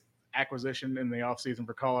biggest acquisition in the offseason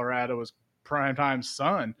for Colorado was Primetime's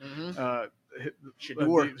son.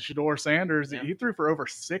 Shedeur Sanders. He threw for over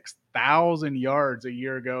 6,000 yards a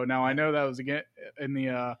year ago. Now I know that was again in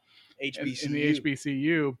the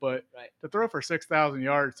HBCU, but to throw for 6,000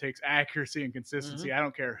 yards takes accuracy and consistency. I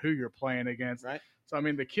don't care who you're playing against. Right. So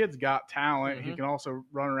the kid's got talent. He can also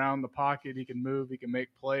run around the pocket. He can move. He can make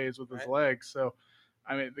plays with his legs. So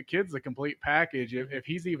the kid's a complete package. If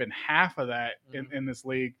he's even half of that in this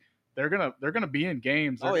league, they're gonna be in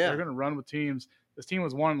games. They're gonna run with teams. This team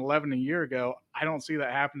was 1-11 a year ago. I don't see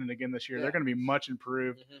that happening again this year. They're going to be much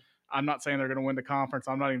improved. I'm not saying they're going to win the conference.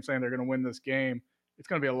 I'm not even saying they're going to win this game. It's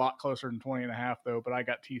going to be a lot closer than 20 and a half, though, but I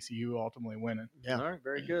got TCU ultimately winning. Yeah. All right,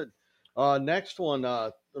 very good. Next one,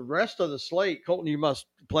 the rest of the slate, Colton, you must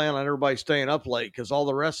plan on everybody staying up late because all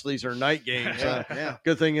the rest of these are night games.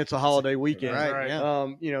 Good thing it's a holiday weekend. Right.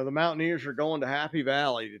 The Mountaineers are going to Happy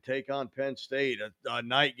Valley to take on Penn State, a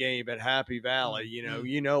night game at Happy Valley.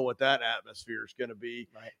 You know what that atmosphere is going to be.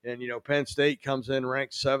 Right. And, Penn State comes in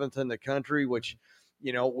ranked 7th in the country, which,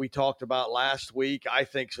 we talked about last week, I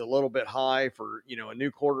think is a little bit high for, a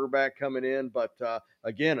new quarterback coming in. But,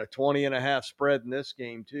 again, a 20 and a half spread in this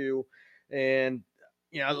game, too. And,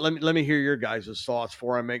 let me hear your guys' thoughts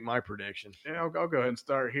before I make my prediction. Yeah, I'll go ahead and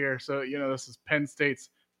start here. So, this is Penn State's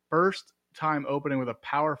first time opening with a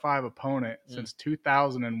Power 5 opponent since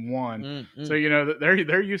 2001. So,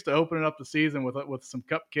 they're used to opening up the season with some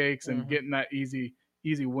cupcakes and getting that easy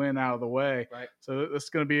win out of the way. Right. So this is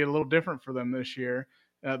going to be a little different for them this year.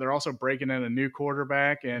 They're also breaking in a new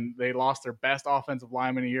quarterback, and they lost their best offensive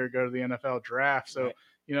lineman a year ago to the NFL draft. So,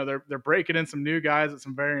 they're breaking in some new guys at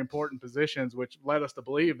some very important positions, which led us to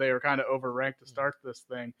believe they were kind of overranked to start this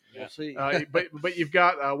thing. We'll see. But you've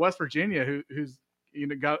got West Virginia, who's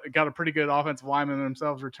got a pretty good offensive lineman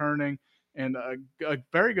themselves returning. and a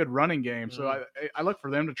very good running game. So I look for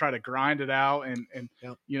them to try to grind it out and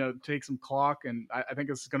take some clock. And I think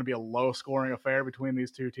this is going to be a low scoring affair between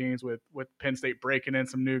these two teams with Penn State breaking in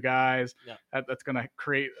some new guys. Yeah. That's going to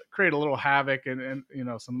create a little havoc and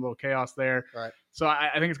some little chaos there. Right. So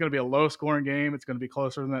I think it's going to be a low scoring game. It's going to be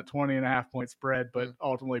closer than that 20.5 point spread, but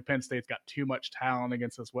ultimately Penn State's got too much talent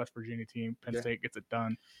against this West Virginia team. Penn State gets it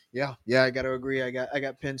done. Yeah, I got to agree. I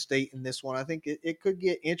got Penn State in this one. I think it could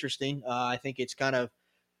get interesting. I think it's kind of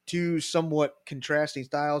two somewhat contrasting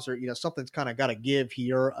styles, or something's kind of got to give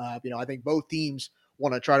here. I think both teams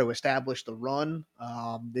want to try to establish the run.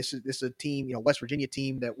 This is a team, West Virginia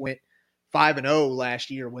team that went 5-0 last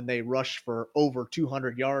year when they rushed for over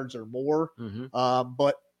 200 yards or more.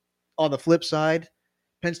 But on the flip side,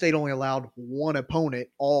 Penn State only allowed one opponent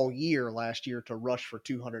all year last year to rush for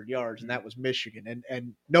 200 yards, and that was Michigan.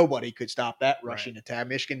 And nobody could stop that rushing attack.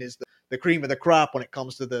 Michigan is the cream of the crop when it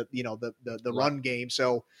comes to the run game.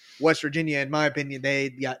 So West Virginia, in my opinion, they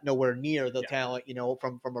got nowhere near the talent,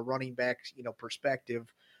 from a running back, perspective.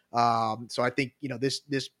 So I think,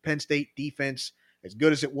 this Penn State defense, as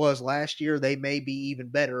good as it was last year, they may be even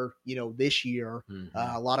better, this year.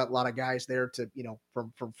 A lot of guys there to,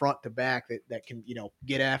 from front to back that can,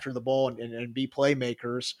 get after the ball and be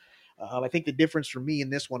playmakers. I think the difference for me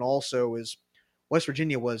in this one also is West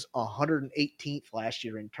Virginia was 118th last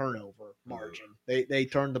year in turnover margin. They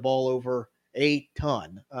turned the ball over a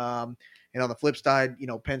ton. And on the flip side,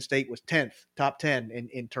 Penn State was 10th, top 10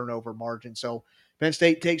 in turnover margin. So Penn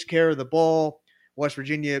State takes care of the ball. West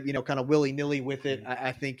Virginia, kind of willy-nilly with it.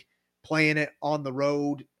 I think playing it on the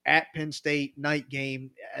road at Penn State, night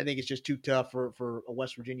game, I think it's just too tough for a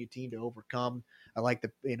West Virginia team to overcome. I like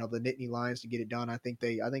the Nittany Lions to get it done. I think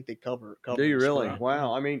they cover. Do you really?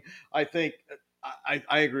 Wow. I mean, I think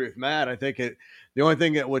I agree with Matt. I think the only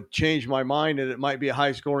thing that would change my mind, and it might be a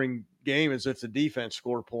high-scoring game, is if the defense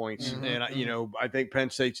score points. And I think Penn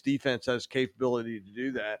State's defense has capability to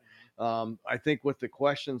do that. I think with the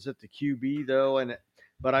questions at the QB though,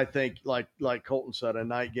 but I think like Colton said, a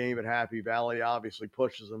night game at Happy Valley obviously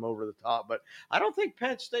pushes them over the top. But I don't think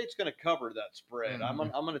Penn State's going to cover that spread. I'm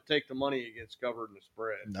going to take the money against covering the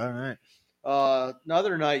spread. All right.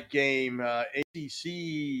 Another night game,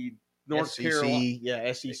 ACC North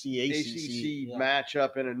Carolina, SEC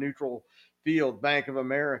matchup in a neutral field, Bank of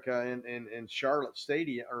America in Charlotte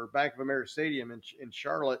Stadium, or Bank of America Stadium in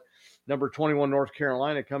Charlotte. Number 21 North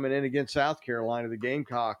Carolina coming in against South Carolina, the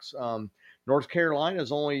Gamecocks. North Carolina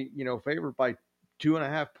is only favored by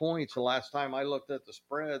 2.5 points the last time I looked at the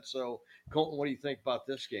spread. So Colton, what do you think about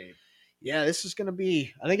this game? Yeah, this is going to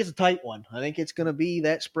be, I think it's a tight one. I think it's going to be,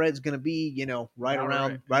 that spread's going to be, right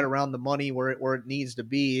around the money where it needs to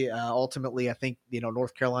be. Ultimately, I think,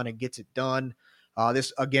 North Carolina gets it done.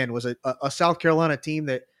 This, again, was a South Carolina team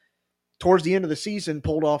that towards the end of the season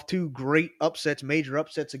pulled off two great upsets, major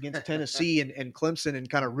upsets against Tennessee and Clemson, and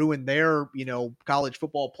kind of ruined their, college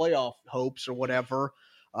football playoff hopes or whatever.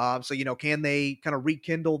 So, can they kind of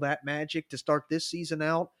rekindle that magic to start this season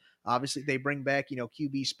out? Obviously, they bring back,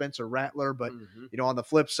 QB Spencer Rattler, but, on the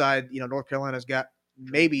flip side, North Carolina's got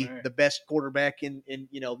maybe the best quarterback in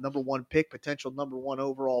number one pick, potential number one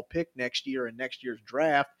overall pick next year in next year's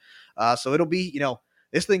draft. So it'll be,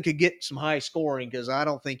 this thing could get some high scoring, because I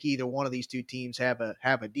don't think either one of these two teams have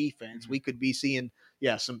a defense. We could be seeing,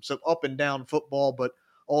 some up and down football, but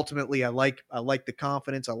ultimately I like the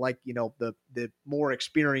confidence. I like, the more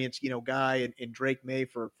experienced, guy in Drake May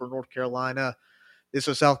for North Carolina. This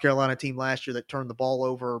was a South Carolina team last year that turned the ball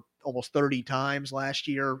over almost 30 times last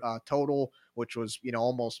year total, which was,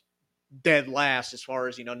 almost dead last as far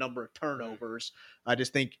as, number of turnovers. I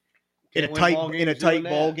just think in a tight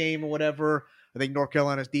ball game or whatever, I think North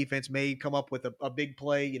Carolina's defense may come up with a big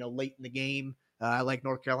play, late in the game. I like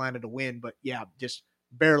North Carolina to win, but just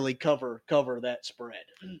barely cover that spread.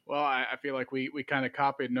 Well, I feel like we kind of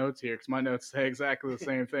copied notes here, because my notes say exactly the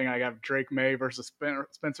same thing. I got Drake May versus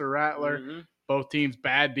Spencer Rattler. Both teams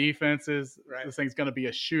bad defenses. Right. This thing's going to be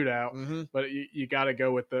a shootout, but you got to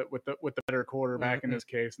go with the better quarterback in this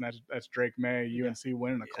case, and that's Drake May. UNC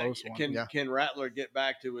winning a close one. Can Rattler get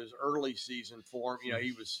back to his early season form?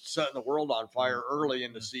 He was setting the world on fire early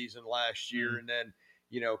in the season last year, and then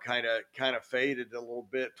kind of faded a little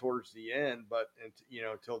bit towards the end, but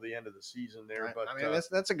until the end of the season there. Right. But I mean,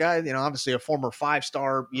 that's a guy, obviously a former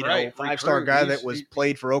five-star, five-star guy that was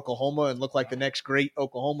played for Oklahoma and looked like the next great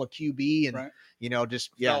Oklahoma QB, and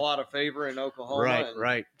fell out of favor in Oklahoma.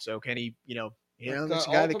 Right. So can he, this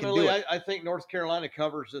guy that can do it. I think North Carolina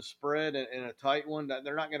covers this spread in a tight one.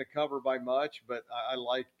 They're not going to cover by much, but I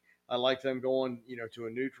like them going, to a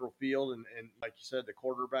neutral field, and like you said, the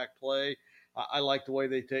quarterback play. I like the way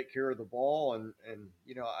they take care of the ball, and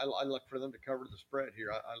I look for them to cover the spread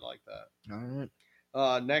here. I like that. All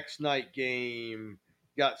right. Next night game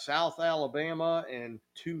got South Alabama and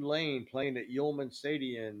Tulane playing at Yulman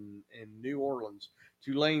Stadium in New Orleans.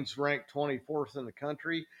 Tulane's ranked 24th in the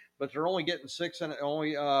country, but they're only getting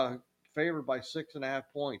favored by 6.5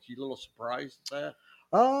 points. You a little surprised at that?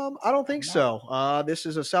 I don't think so. This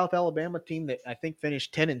is a South Alabama team that I think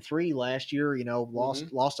finished 10-3 last year.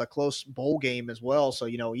 Lost a close bowl game as well. So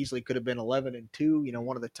easily could have been 11-2.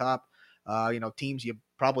 One of the top, teams you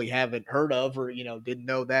probably haven't heard of or didn't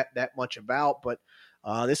know that much about. But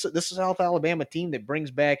this is a South Alabama team that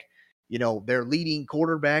brings back their leading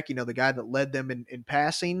quarterback. The guy that led them in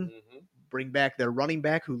passing. Bring back their running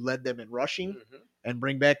back who led them in rushing, and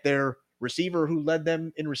bring back their receiver who led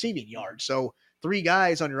them in receiving yards. So 3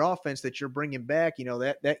 guys on your offense that you're bringing back,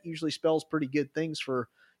 that usually spells pretty good things for,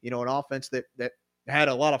 an offense that had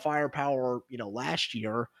a lot of firepower, last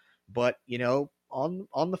year. But, on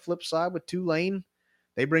the flip side with Tulane,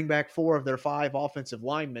 they bring back 4 of their 5 offensive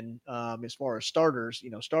linemen as far as starters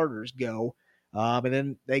go. And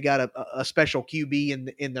then they got a special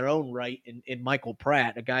QB in their own right in Michael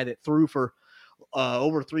Pratt, a guy that threw for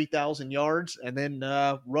over 3,000 yards and then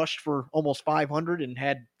rushed for almost 500 and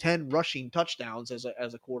had 10 rushing touchdowns as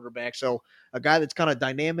a quarterback. So a guy that's kind of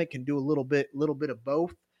dynamic, can do a little bit of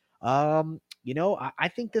both. I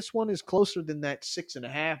think this one is closer than that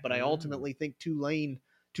 6.5, but I ultimately think Tulane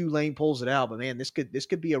pulls it out. But man, this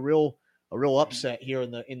could be a real upset here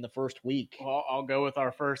in the first week. Well, I'll go with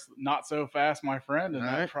our first not so fast, my friend, and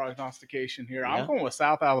that prognostication here. Yeah. I'm going with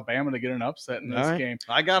South Alabama to get an upset in this game.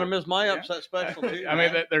 I got them as my upset special too. I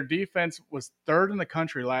mean, their defense was 3rd in the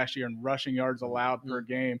country last year in rushing yards allowed per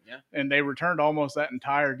game, and they returned almost that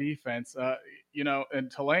entire defense. In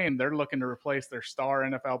Tulane, they're looking to replace their star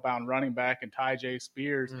NFL-bound running back and Ty J.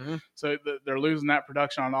 Spears. So they're losing that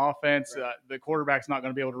production on offense. Right. The quarterback's not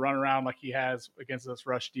going to be able to run around like he has against this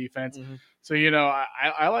rush defense. So,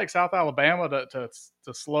 I like South Alabama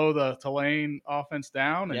to slow the Tulane offense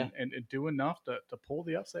down and do enough to pull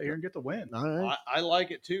the upset here and get the win. All right. I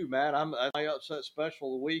like it too, Matt. I'm my upset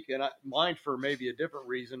special of the week, and mine for maybe a different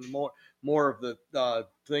reason, more of the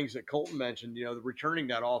things that Colton mentioned, the returning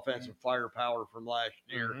that offensive firepower from last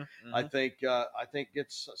year. I think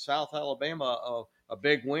gets South Alabama a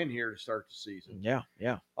big win here to start the season.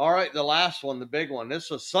 Yeah. All right, the last one, the big one. This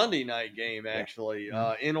is a Sunday night game, actually,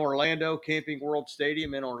 in Orlando, Camping World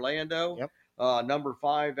Stadium in Orlando. Number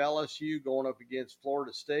 5 LSU going up against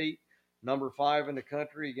Florida State. Number 5 in the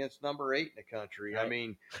country against number 8 in the country. Right. I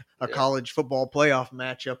mean, a college football playoff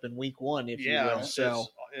matchup in week 1, if you will. So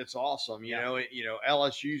it's awesome. You know,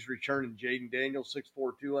 LSU's returning Jaden Daniels,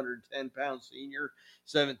 6'4", 210-pound senior,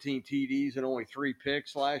 17 TDs and only 3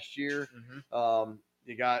 picks last year.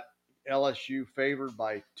 You got LSU favored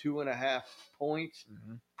by 2.5 points.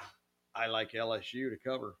 I like LSU to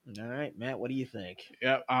cover. All right, Matt, what do you think?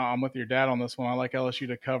 Yeah, I'm with your dad on this one. I like LSU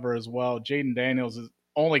to cover as well. Jaden Daniels is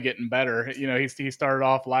only getting better. He started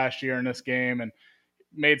off last year in this game and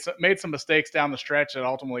made some mistakes down the stretch that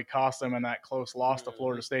ultimately cost them in that close loss to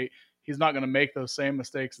Florida State. He's not going to make those same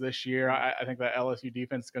mistakes this year. I think that LSU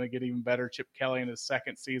defense is going to get even better. Chip Kelly in his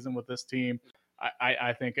second season with this team.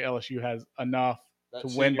 I think LSU has enough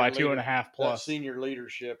to win by 2.5 plus. That senior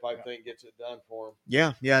leadership, I think, gets it done for him.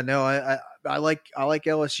 Yeah. No, I like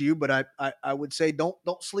LSU, but I would say don't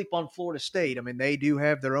sleep on Florida State. I mean, they do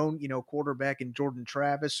have their own quarterback in Jordan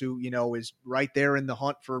Travis, who is right there in the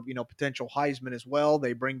hunt for potential Heisman as well.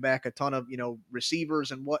 They bring back a ton of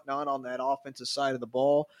receivers and whatnot on that offensive side of the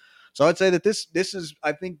ball. So I'd say that this is,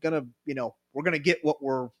 I think, gonna we're gonna get what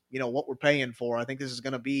we're paying for. I think this is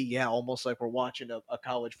gonna be almost like we're watching a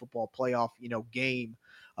college football playoff game.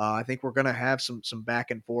 I think we're gonna have some back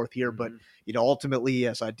and forth here, but ultimately,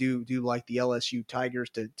 yes, I do like the LSU Tigers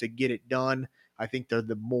to get it done. I think they're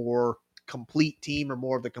the more complete team or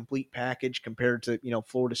more of the complete package compared to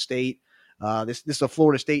Florida State. This is a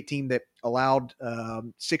Florida State team that allowed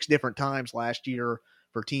 6 different times last year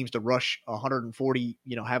for teams to rush 140,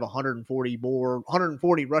 have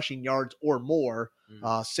 140 rushing yards or more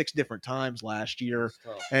 6 different times last year.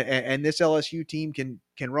 And this LSU team can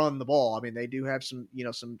run the ball. I mean, they do have some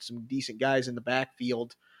decent guys in the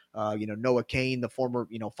backfield. Noah Cain, the former,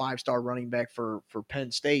 5-star running back for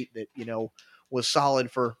Penn State that, was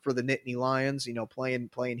solid for the Nittany Lions,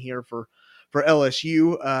 playing here for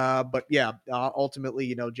LSU. But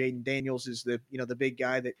ultimately, Jaden Daniels is the big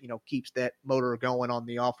guy that, keeps that motor going on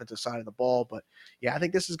the offensive side of the ball. But I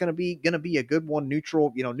think this is going to be a good one.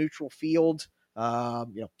 Neutral field,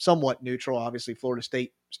 somewhat neutral. Obviously Florida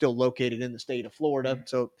State still located in the state of Florida.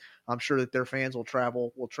 So I'm sure that their fans will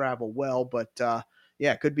travel well. But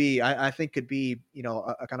yeah, it could be. I think could be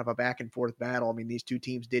a kind of a back and forth battle. I mean, these two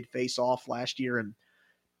teams did face off last year, and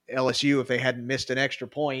LSU, if they hadn't missed an extra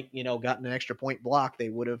point, gotten an extra point block, they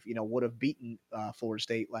would have beaten Florida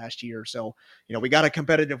State last year. So, we got a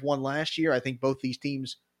competitive one last year. I think both these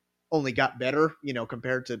teams only got better,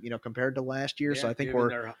 compared to last year. Yeah, so I think given we're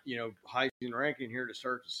their Heisman ranking here to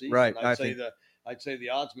start the season. Right, I'd say the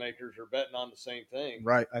odds makers are betting on the same thing.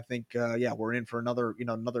 right. I think we're in for another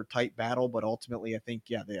tight battle, but ultimately I think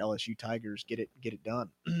the LSU Tigers get it done.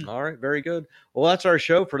 All right, very good. Well, that's our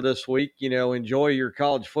show for this week. Enjoy your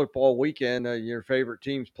college football weekend. Your favorite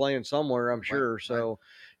team's playing somewhere, I'm sure. Right. So,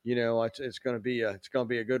 it's going to be a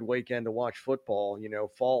good weekend to watch football.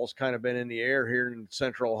 Fall's kind of been in the air here in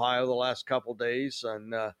Central Ohio the last couple of days,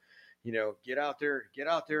 and get out there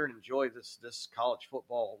and enjoy this college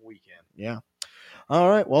football weekend. Yeah. All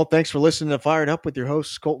right. Well, thanks for listening to Fired Up with your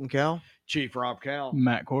hosts, Colton Cow, Chief Rob Cal,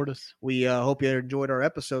 Matt Cordis. We hope you enjoyed our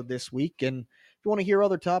episode this week. And if you want to hear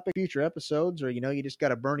other topics, future episodes, or, you just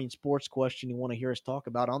got a burning sports question you want to hear us talk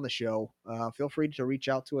about on the show, feel free to reach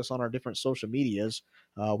out to us on our different social medias.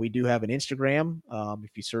 We do have an Instagram.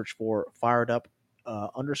 If you search for Fired Up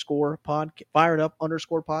underscore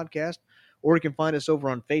podcast, or you can find us over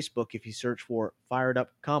on Facebook if you search for Fired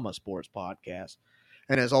Up, Sports Podcast.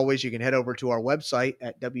 And as always, you can head over to our website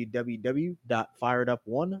at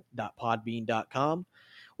www.firedup1.podbean.com,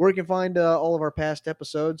 where you can find all of our past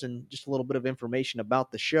episodes and just a little bit of information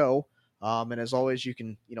about the show. And as always, you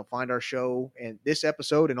can find our show and this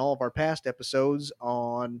episode and all of our past episodes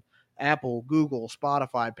on Apple, Google,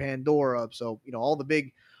 Spotify, Pandora. So all the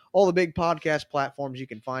big podcast platforms you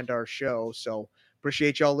can find our show. So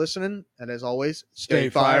appreciate y'all listening, and as always, stay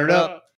fired up.